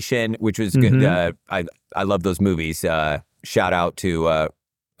 Retaliation, which was good. I love those movies. Shout out to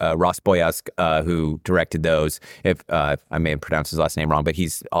Ross Boyask, who directed those. If I may have pronounced his last name wrong, but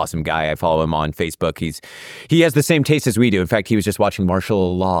he's an awesome guy. I follow him on Facebook. He has the same taste as we do. In fact, he was just watching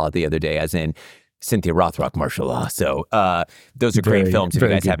Martial Law the other day, as in Cynthia Rothrock Martial Law. So those are great films if you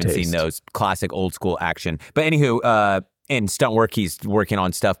guys haven't seen those. Classic old school action. But anywho, in stunt work, he's working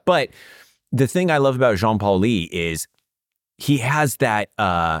on stuff. But the thing I love about Jean-Paul Lee is he has that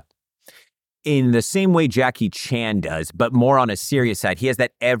in the same way Jackie Chan does, but more on a serious side. He has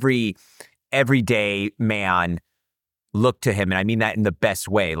that everyday man look to him. And I mean that in the best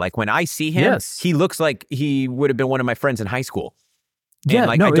way. Like when I see him, he looks like he would have been one of my friends in high school.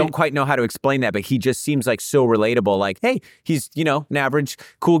 And I don't quite know how to explain that, but he just seems like so relatable. Like, hey, he's, an average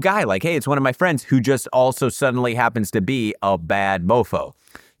cool guy. Like, hey, it's one of my friends who just also suddenly happens to be a bad mofo.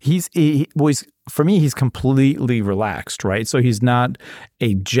 For me, he's completely relaxed, right? So he's not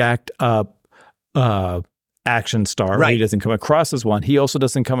a jacked up action star. Right. He doesn't come across as one. He also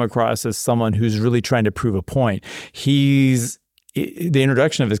doesn't come across as someone who's really trying to prove a point. The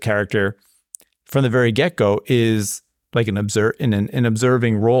introduction of his character from the very get-go is like an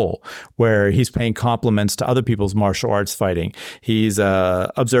observing role, where he's paying compliments to other people's martial arts fighting. He's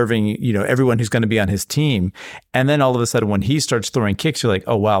observing, everyone who's going to be on his team. And then all of a sudden, when he starts throwing kicks, you're like,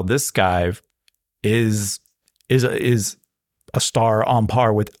 oh wow, this guy is a star on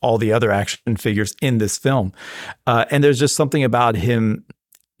par with all the other action figures in this film. And there's just something about him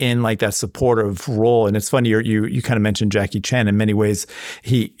in like that supportive role. And it's funny, you kind of mentioned Jackie Chan. In many ways,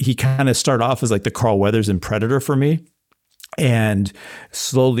 he kind of started off as like the Carl Weathers in Predator for me, and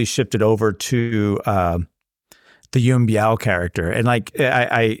slowly shifted over to the Yuen Biao character. And like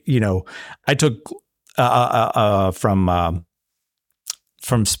I took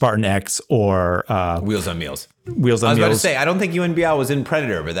from Spartan X or Wheels on Meals. I was about to say, I don't think Yuen Biao was in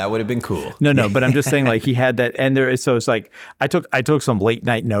Predator, but that would have been cool. No, but I'm just saying, like, he had that, and so it's like I took some late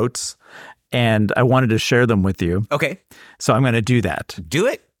night notes, and I wanted to share them with you. Okay, so I'm going to do that. Do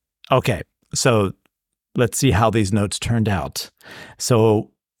it. Okay, so let's see how these notes turned out. So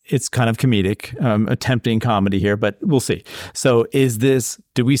it's kind of comedic, attempting comedy here, but we'll see. So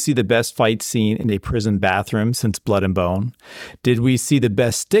do we see the best fight scene in a prison bathroom since Blood and Bone? Did we see the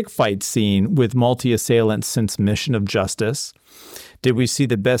best stick fight scene with multi-assailants since Mission of Justice? Did we see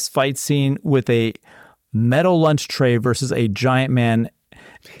the best fight scene with a metal lunch tray versus a giant man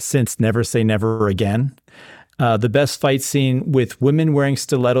since Never Say Never Again? The best fight scene with women wearing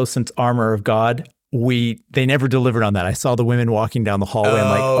stilettos since Armor of God? They never delivered on that. I saw the women walking down the hallway.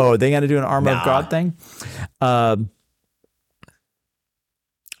 I'm like, they got to do an Armor of God thing. Then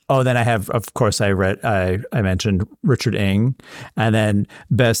I have, of course, I mentioned Richard Ng, and then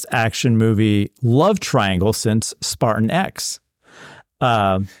best action movie love triangle since Spartan X.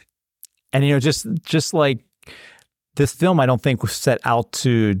 And just like this film, I don't think was set out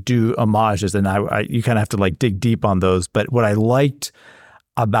to do homages, and you kind of have to like dig deep on those. But what I liked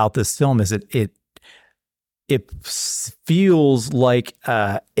about this film is it feels like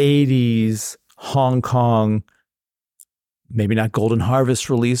 80s Hong Kong maybe not Golden Harvest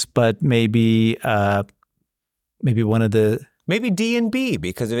release, but maybe one of the maybe D&B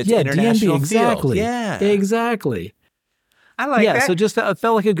because of its D&B, international exactly. feel. Yeah, exactly. I like that. So just felt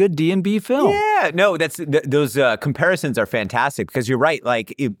like a good D&B film. Yeah, no, those comparisons are fantastic because you're right.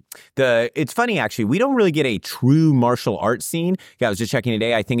 Like it's funny actually. We don't really get a true martial arts scene. Yeah, I was just checking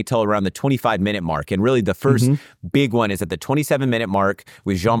today. I think until around the 25-minute mark, and really the first big one is at the 27-minute mark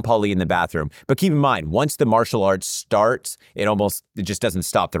with Jean-Paul Lee in the bathroom. But keep in mind, once the martial arts starts, it just doesn't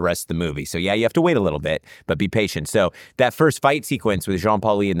stop the rest of the movie. So yeah, you have to wait a little bit, but be patient. So that first fight sequence with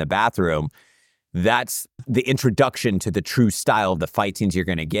Jean-Paul Lee in the bathroom. That's the introduction to the true style of the fight scenes you're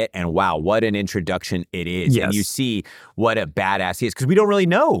going to get. And wow, what an introduction it is. Yes. And you see what a badass he is because we don't really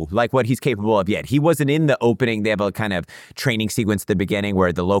know like what he's capable of yet. He wasn't in the opening. They have a kind of training sequence at the beginning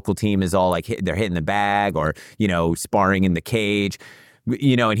where the local team is all like they're hitting the bag or, sparring in the cage.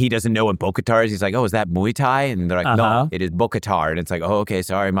 And he doesn't know what Bokatar is. He's like, oh, is that Muay Thai? And they're like, no, it is Bokatar. And it's like, oh, okay,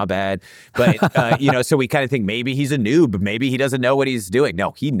 sorry, my bad. But, so we kind of think maybe he's a noob, but maybe he doesn't know what he's doing.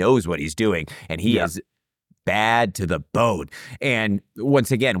 No, he knows what he's doing. And he is bad to the bone. And once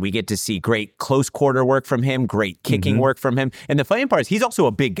again, we get to see great close quarter work from him, great kicking work from him. And the funny part is he's also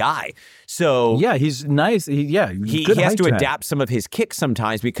a big guy. So yeah, he's nice. He has to adapt some of his kicks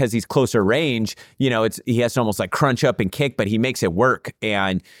sometimes because he's closer range. He has to almost like crunch up and kick, but he makes it work.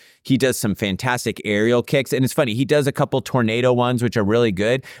 And he does some fantastic aerial kicks. And it's funny, he does a couple tornado ones, which are really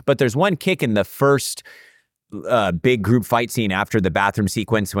good. But there's one kick in the first big group fight scene after the bathroom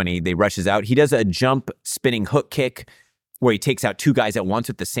sequence when they rushes out. He does a jump spinning hook kick where he takes out two guys at once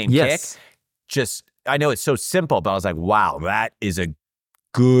with the same kick. I know it's so simple, but I was like, wow, that is a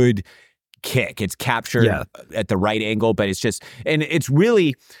good kick. It's captured at the right angle, but it's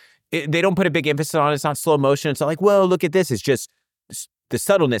really, they don't put a big emphasis on it. It's not slow motion. It's not like, whoa, look at this. It's just the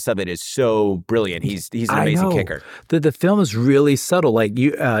subtleness of it is so brilliant. He's an amazing kicker. The film is really subtle. Like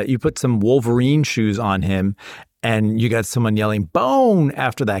you put some Wolverine shoes on him and you got someone yelling bone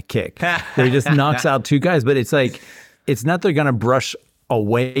after that kick. Where he just knocks out two guys. But it's like, it's not they're going to brush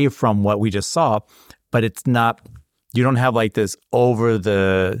away from what we just saw, but it's not, you don't have like this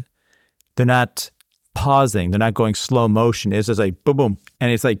they're not pausing. They're not going slow motion. It's just like boom, boom.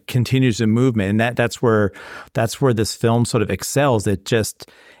 And it's like continuous movement. And that's where this film sort of excels. It just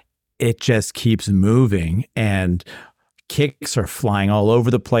keeps moving and kicks are flying all over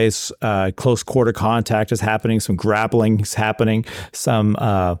the place. Close quarter contact is happening. Some grappling is happening. Some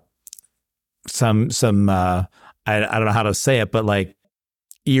I don't know how to say it, but like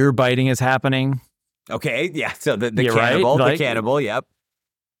ear biting is happening. Okay. Yeah. So the cannibal, right? The cannibal. Yep.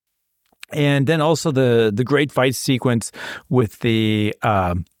 And then also the great fight sequence with the,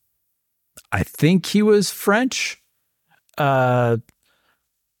 I think he was French. You're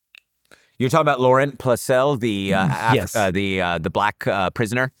talking about Laurent Placel, the black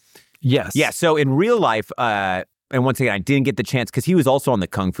prisoner? Yes. Yeah. So in real life, and once again, I didn't get the chance because he was also on the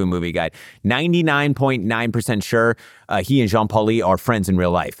Kung Fu Movie Guide. 99.9% sure he and Jean-Paul Lee are friends in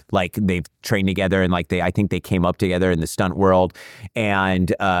real life. Like they've trained together and I think they came up together in the stunt world.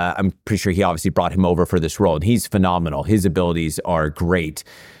 And I'm pretty sure he obviously brought him over for this role. And he's phenomenal. His abilities are great.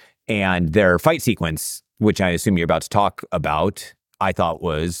 And their fight sequence, which I assume you're about to talk about, I thought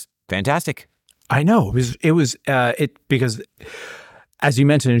was fantastic. I know. It was because as you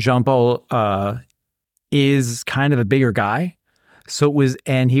mentioned, Jean-Paul is kind of a bigger guy.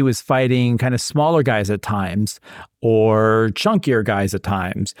 And he was fighting kind of smaller guys at times or chunkier guys at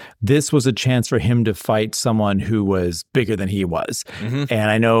times. This was a chance for him to fight someone who was bigger than he was. Mm-hmm.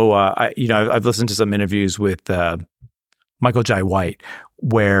 And I know, I've listened to some interviews with Michael Jai White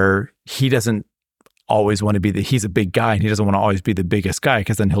where he doesn't always want to he's a big guy and he doesn't want to always be the biggest guy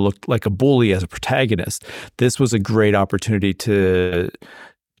because then he'll look like a bully as a protagonist. This was a great opportunity to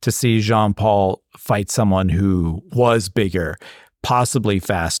see Jean-Paul fight someone who was bigger, possibly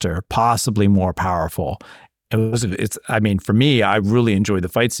faster, possibly more powerful. For me, I really enjoyed the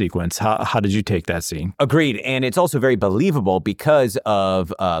fight sequence. How did you take that scene? Agreed. And it's also very believable because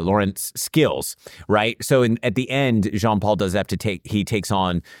of Laurent's skills, right? So at the end, Jean-Paul does have to takes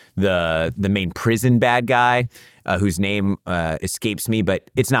on the main prison bad guy, whose name escapes me,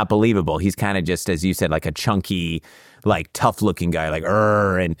 but it's not believable. He's kind of just, as you said, like a chunky, like tough looking guy, like,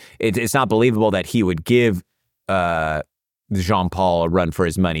 and it's not believable that he would give Jean-Paul a run for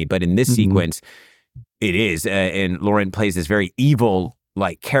his money. But in this sequence, it is. And Laurent plays this very evil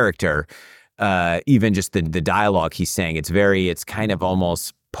like character. Even just the dialogue he's saying, it's kind of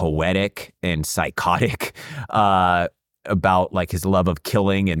almost poetic and psychotic about like his love of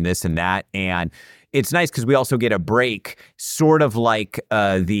killing and this and that. And it's nice because we also get a break, sort of like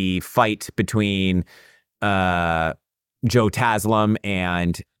the fight between Joe Taslim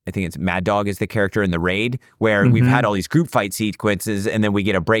and I think it's Mad Dog is the character in the raid, where we've had all these group fight sequences, and then we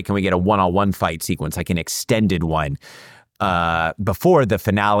get a break and we get a one-on-one fight sequence, like an extended one, before the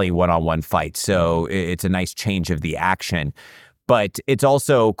finale one-on-one fight. So it's a nice change of the action. But it's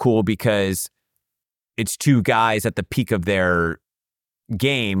also cool because it's two guys at the peak of their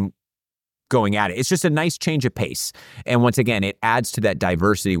game going at it. It's just a nice change of pace. And once again, it adds to that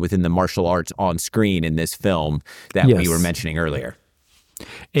diversity within the martial arts on screen in this film that we were mentioning earlier.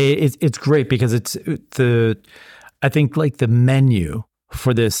 It's great because I think like the menu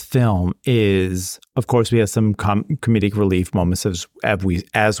for this film is, of course, we have some comedic relief moments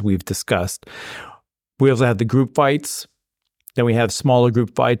as we've discussed. We also have the group fights. Then we have smaller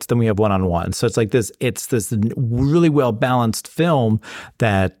group fights. Then we have one-on-one. So it's like this. It's this really well balanced film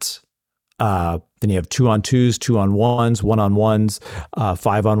that. Then you have 2-on-2s, 2-on-1s, 1-on-1s,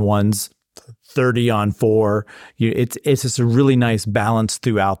 5-on-1s, 30-on-4. It's just a really nice balance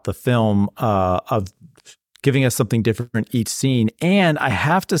throughout the film of giving us something different each scene. And I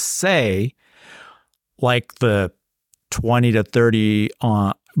have to say, like the 20 to 30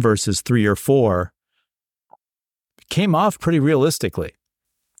 versus 3 or 4 came off pretty realistically.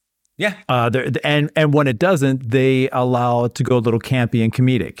 Yeah. And when it doesn't, they allow it to go a little campy and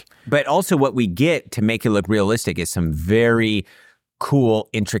comedic. But also what we get to make it look realistic is some very cool,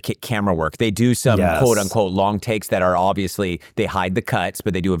 intricate camera work. They do some quote unquote long takes that are obviously, they hide the cuts,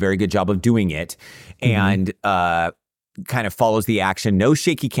 but they do a very good job of doing it. And kind of follows the action. No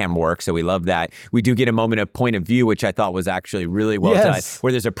shaky camera work, so we love that. We do get a moment of point of view, which I thought was actually really well done,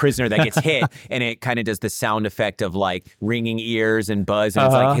 where there's a prisoner that gets hit, and it kind of does the sound effect of like ringing ears and buzz, and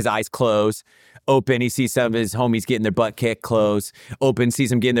it's like his eyes close, open, he sees some of his homies getting their butt kicked, close, open,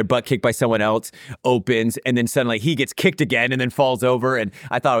 sees them getting their butt kicked by someone else, opens, and then suddenly he gets kicked again and then falls over, and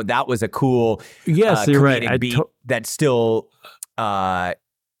I thought that was a cool you're right. beat that still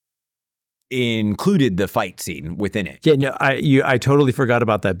included the fight scene within it. Yeah, no, I totally forgot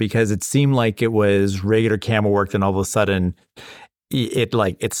about that because it seemed like it was regular camera work, then all of a sudden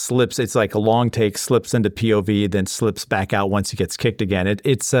it slips. It's like a long take, slips into POV, then slips back out once he gets kicked again.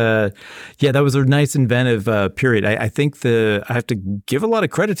 That was a nice inventive period. I think I have to give a lot of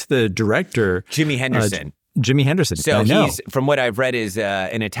credit to the director, Jimmy Henderson. Jimmy Henderson. So he's, from what I've read, is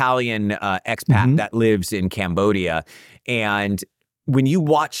an Italian expat that lives in Cambodia. And when you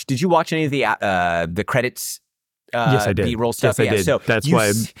watch, did you watch any of the credits? Yes, I did. B-roll stuff. Yes, I did. So that's why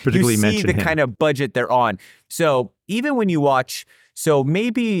I particularly mentioned him. You see the kind of budget they're on. So even when you watch, so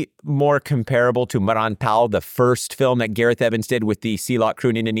maybe more comparable to Maran Pal, the first film that Gareth Evans did with the Sea Lot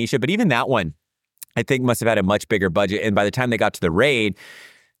crew in Indonesia, but even that one, I think must have had a much bigger budget. And by the time they got to the raid,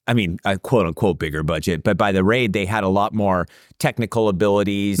 I mean, a quote unquote bigger budget, but by the raid, they had a lot more technical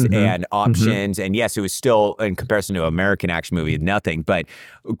abilities and options. And yes, it was still, in comparison to an American action movie, nothing, but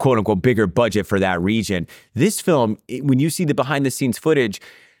quote unquote bigger budget for that region. This film, when you see the behind the scenes footage,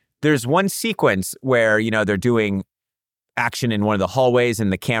 there's one sequence where, they're doing action in one of the hallways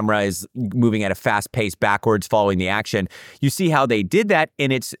and the camera is moving at a fast pace backwards following the action. You see how they did that,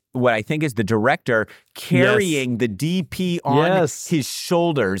 and it's what I think is the director carrying the DP on his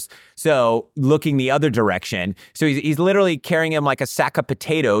shoulders, so looking the other direction. So he's literally carrying him like a sack of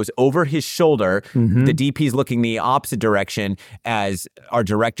potatoes over his shoulder. The DP's looking the opposite direction as our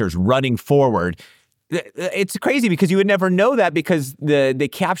director's running forward. It's crazy because you would never know that because they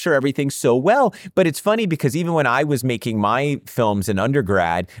capture everything so well. But it's funny because even when I was making my films in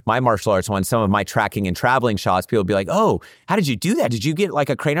undergrad, my martial arts ones, some of my tracking and traveling shots, people would be like, "Oh, how did you do that? Did you get like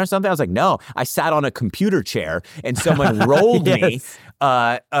a crane or something?" I was like, "No, I sat on a computer chair and someone rolled me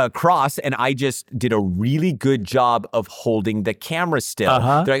across, and I just did a really good job of holding the camera still."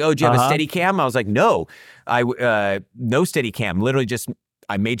 They're like, "Oh, do you have a steady cam?" I was like, "No, no steady cam. Literally just."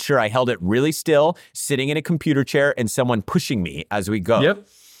 I made sure I held it really still, sitting in a computer chair, and someone pushing me as we go. Yep.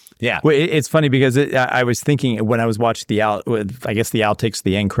 Yeah. Well, it's funny because I was thinking when I was watching the outtakes,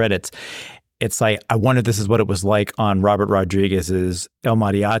 the end credits, it's like, I wonder if this is what it was like on Robert Rodriguez's El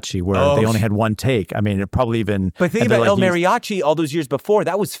Mariachi, where they only had one take. I mean, it probably even... But think about El Mariachi all those years before.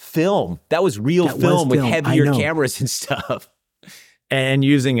 That was film. That was real film with heavier cameras and stuff. And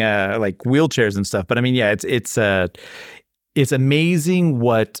using like wheelchairs and stuff. But I mean, yeah, it's amazing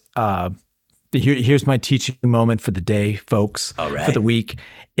what, here's my teaching moment for the day, folks, for the week.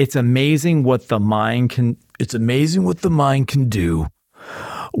 It's amazing what the mind can do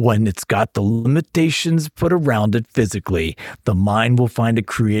when it's got the limitations put around it physically. The mind will find a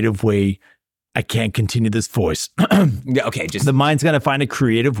creative way. I can't continue this voice. Okay. The mind's going to find a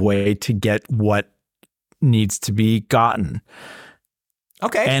creative way to get what needs to be gotten.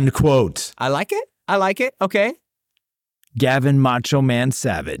 Okay. End quote. I like it. Okay. Gavin Macho Man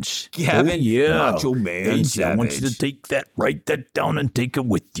Savage. Gavin Macho Man Savage. I want you to write that down and take it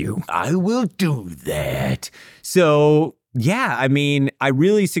with you. I will do that. So, yeah, I mean, I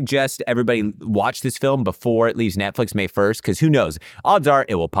really suggest everybody watch this film before it leaves Netflix May 1st, because who knows? Odds are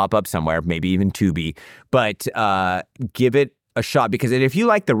it will pop up somewhere, maybe even Tubi. But give it a shot, because if you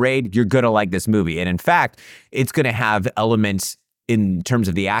like The Raid, you're going to like this movie. And in fact, it's going to have elements in terms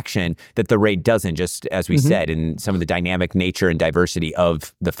of the action that The Raid doesn't, just as we said, in some of the dynamic nature and diversity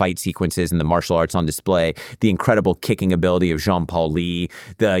of the fight sequences and the martial arts on display, the incredible kicking ability of Jean-Paul Lee,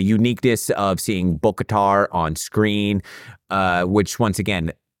 the uniqueness of seeing Bo-Katan on screen, which once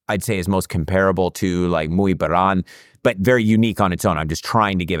again, I'd say is most comparable to like Mui Baran, but very unique on its own. I'm just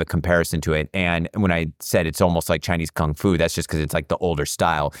trying to give a comparison to it. And when I said it's almost like Chinese Kung Fu, that's just because it's like the older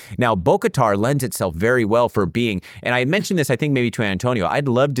style. Now, Bo-Katan lends itself very well for being, and I mentioned this, I think maybe to Antonio, I'd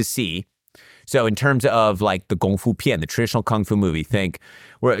love to see, so in terms of like the Kung Fu Pian, the traditional Kung Fu movie, think,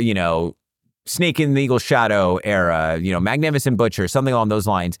 Snake in the Eagle's Shadow era, Magnificent Butcher, something along those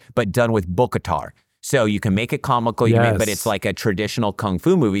lines, but done with Bo-Katan. So you can make it comical, but it's like a traditional Kung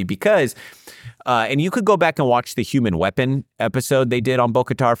Fu movie because, and you could go back and watch the Human Weapon episode they did on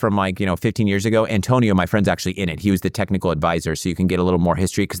Bo-Katan from 15 years ago. Antonio, my friend's actually in it. He was the technical advisor, so you can get a little more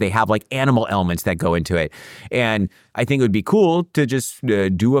history because they have like animal elements that go into it. And I think it would be cool to just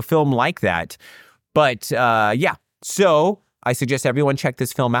do a film like that. But so I suggest everyone check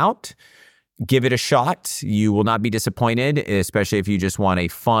this film out. Give it a shot. You will not be disappointed, especially if you just want a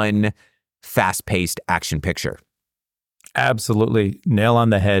fun, fast-paced action picture. Absolutely. Nail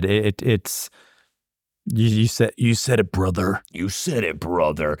on the head. It's you said it, brother. You said it,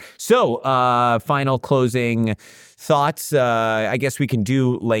 brother. So, final closing thoughts. I guess we can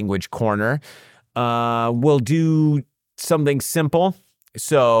do language corner. We'll do something simple.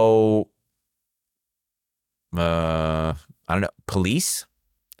 So, I don't know. Police?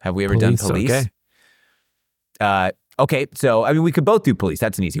 Have we ever done police? Okay. Okay, so, I mean, we could both do police.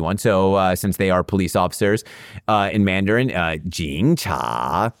 That's an easy one. So, since they are police officers, in Mandarin, 警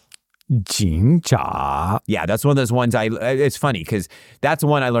察. 警察. Yeah, that's one of those ones it's funny because that's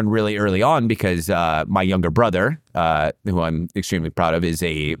one I learned really early on because my younger brother, who I'm extremely proud of, is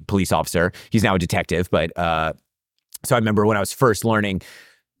a police officer. He's now a detective, but so I remember when I was first learning,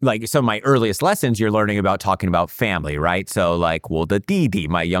 like some of my earliest lessons, you're learning about talking about family, right? So like, 我的弟弟,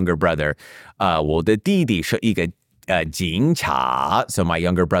 my younger brother, 我的弟弟是一个警察. So my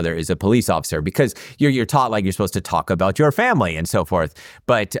younger brother is a police officer because you're taught like you're supposed to talk about your family and so forth.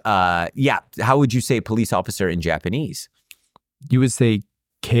 But how would you say police officer in Japanese? You would say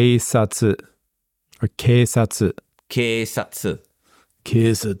警察 or 警察. 警察.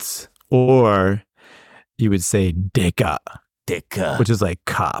 警察. Or you would say デカ. Deka. Which is like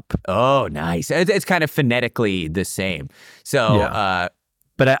cop. Oh, nice. It's kind of phonetically the same. So,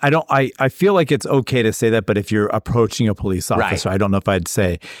 but I feel like it's okay to say that, but if you're approaching a police officer, right. I don't know if I'd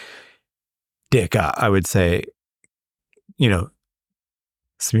say Deka. I would say,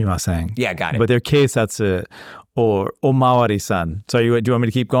 sumimasen. Yeah, got it. But they're keisatsu or omawari-san. So do you want me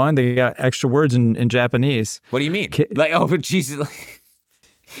to keep going? They got extra words in Japanese. What do you mean? Jesus.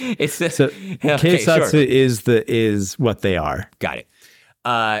 It's the keisatsu is what they are. Got it.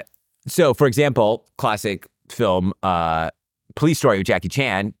 So, for example, classic film police story with Jackie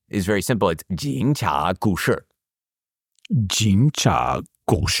Chan is very simple. It's 警察故事. 警察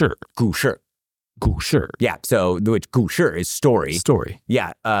故事. 故事. 故事. Yeah. So, which 故事 is story. Story.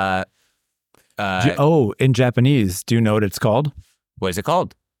 Yeah. In Japanese, do you know what it's called? What is it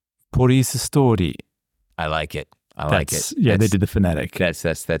called? Police story. I like it. Yeah, they did the phonetic.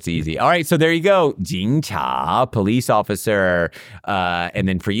 That's easy. All right, so there you go. 警察, police officer. And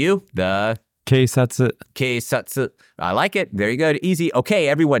then for you, the 警察. 警察. I like it. Very good. Easy. Okay,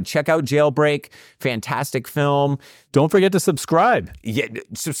 everyone, check out Jailbreak. Fantastic film. Don't forget to subscribe. Yeah,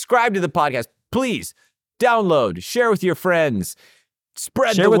 subscribe to the podcast. Please download, share with your friends.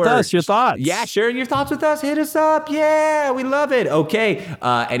 Spread the word. Share with us your thoughts. Yeah, sharing your thoughts with us. Hit us up. Yeah, we love it. Okay.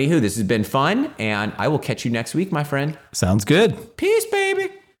 Anywho, this has been fun, and I will catch you next week, my friend. Sounds good. Peace, baby.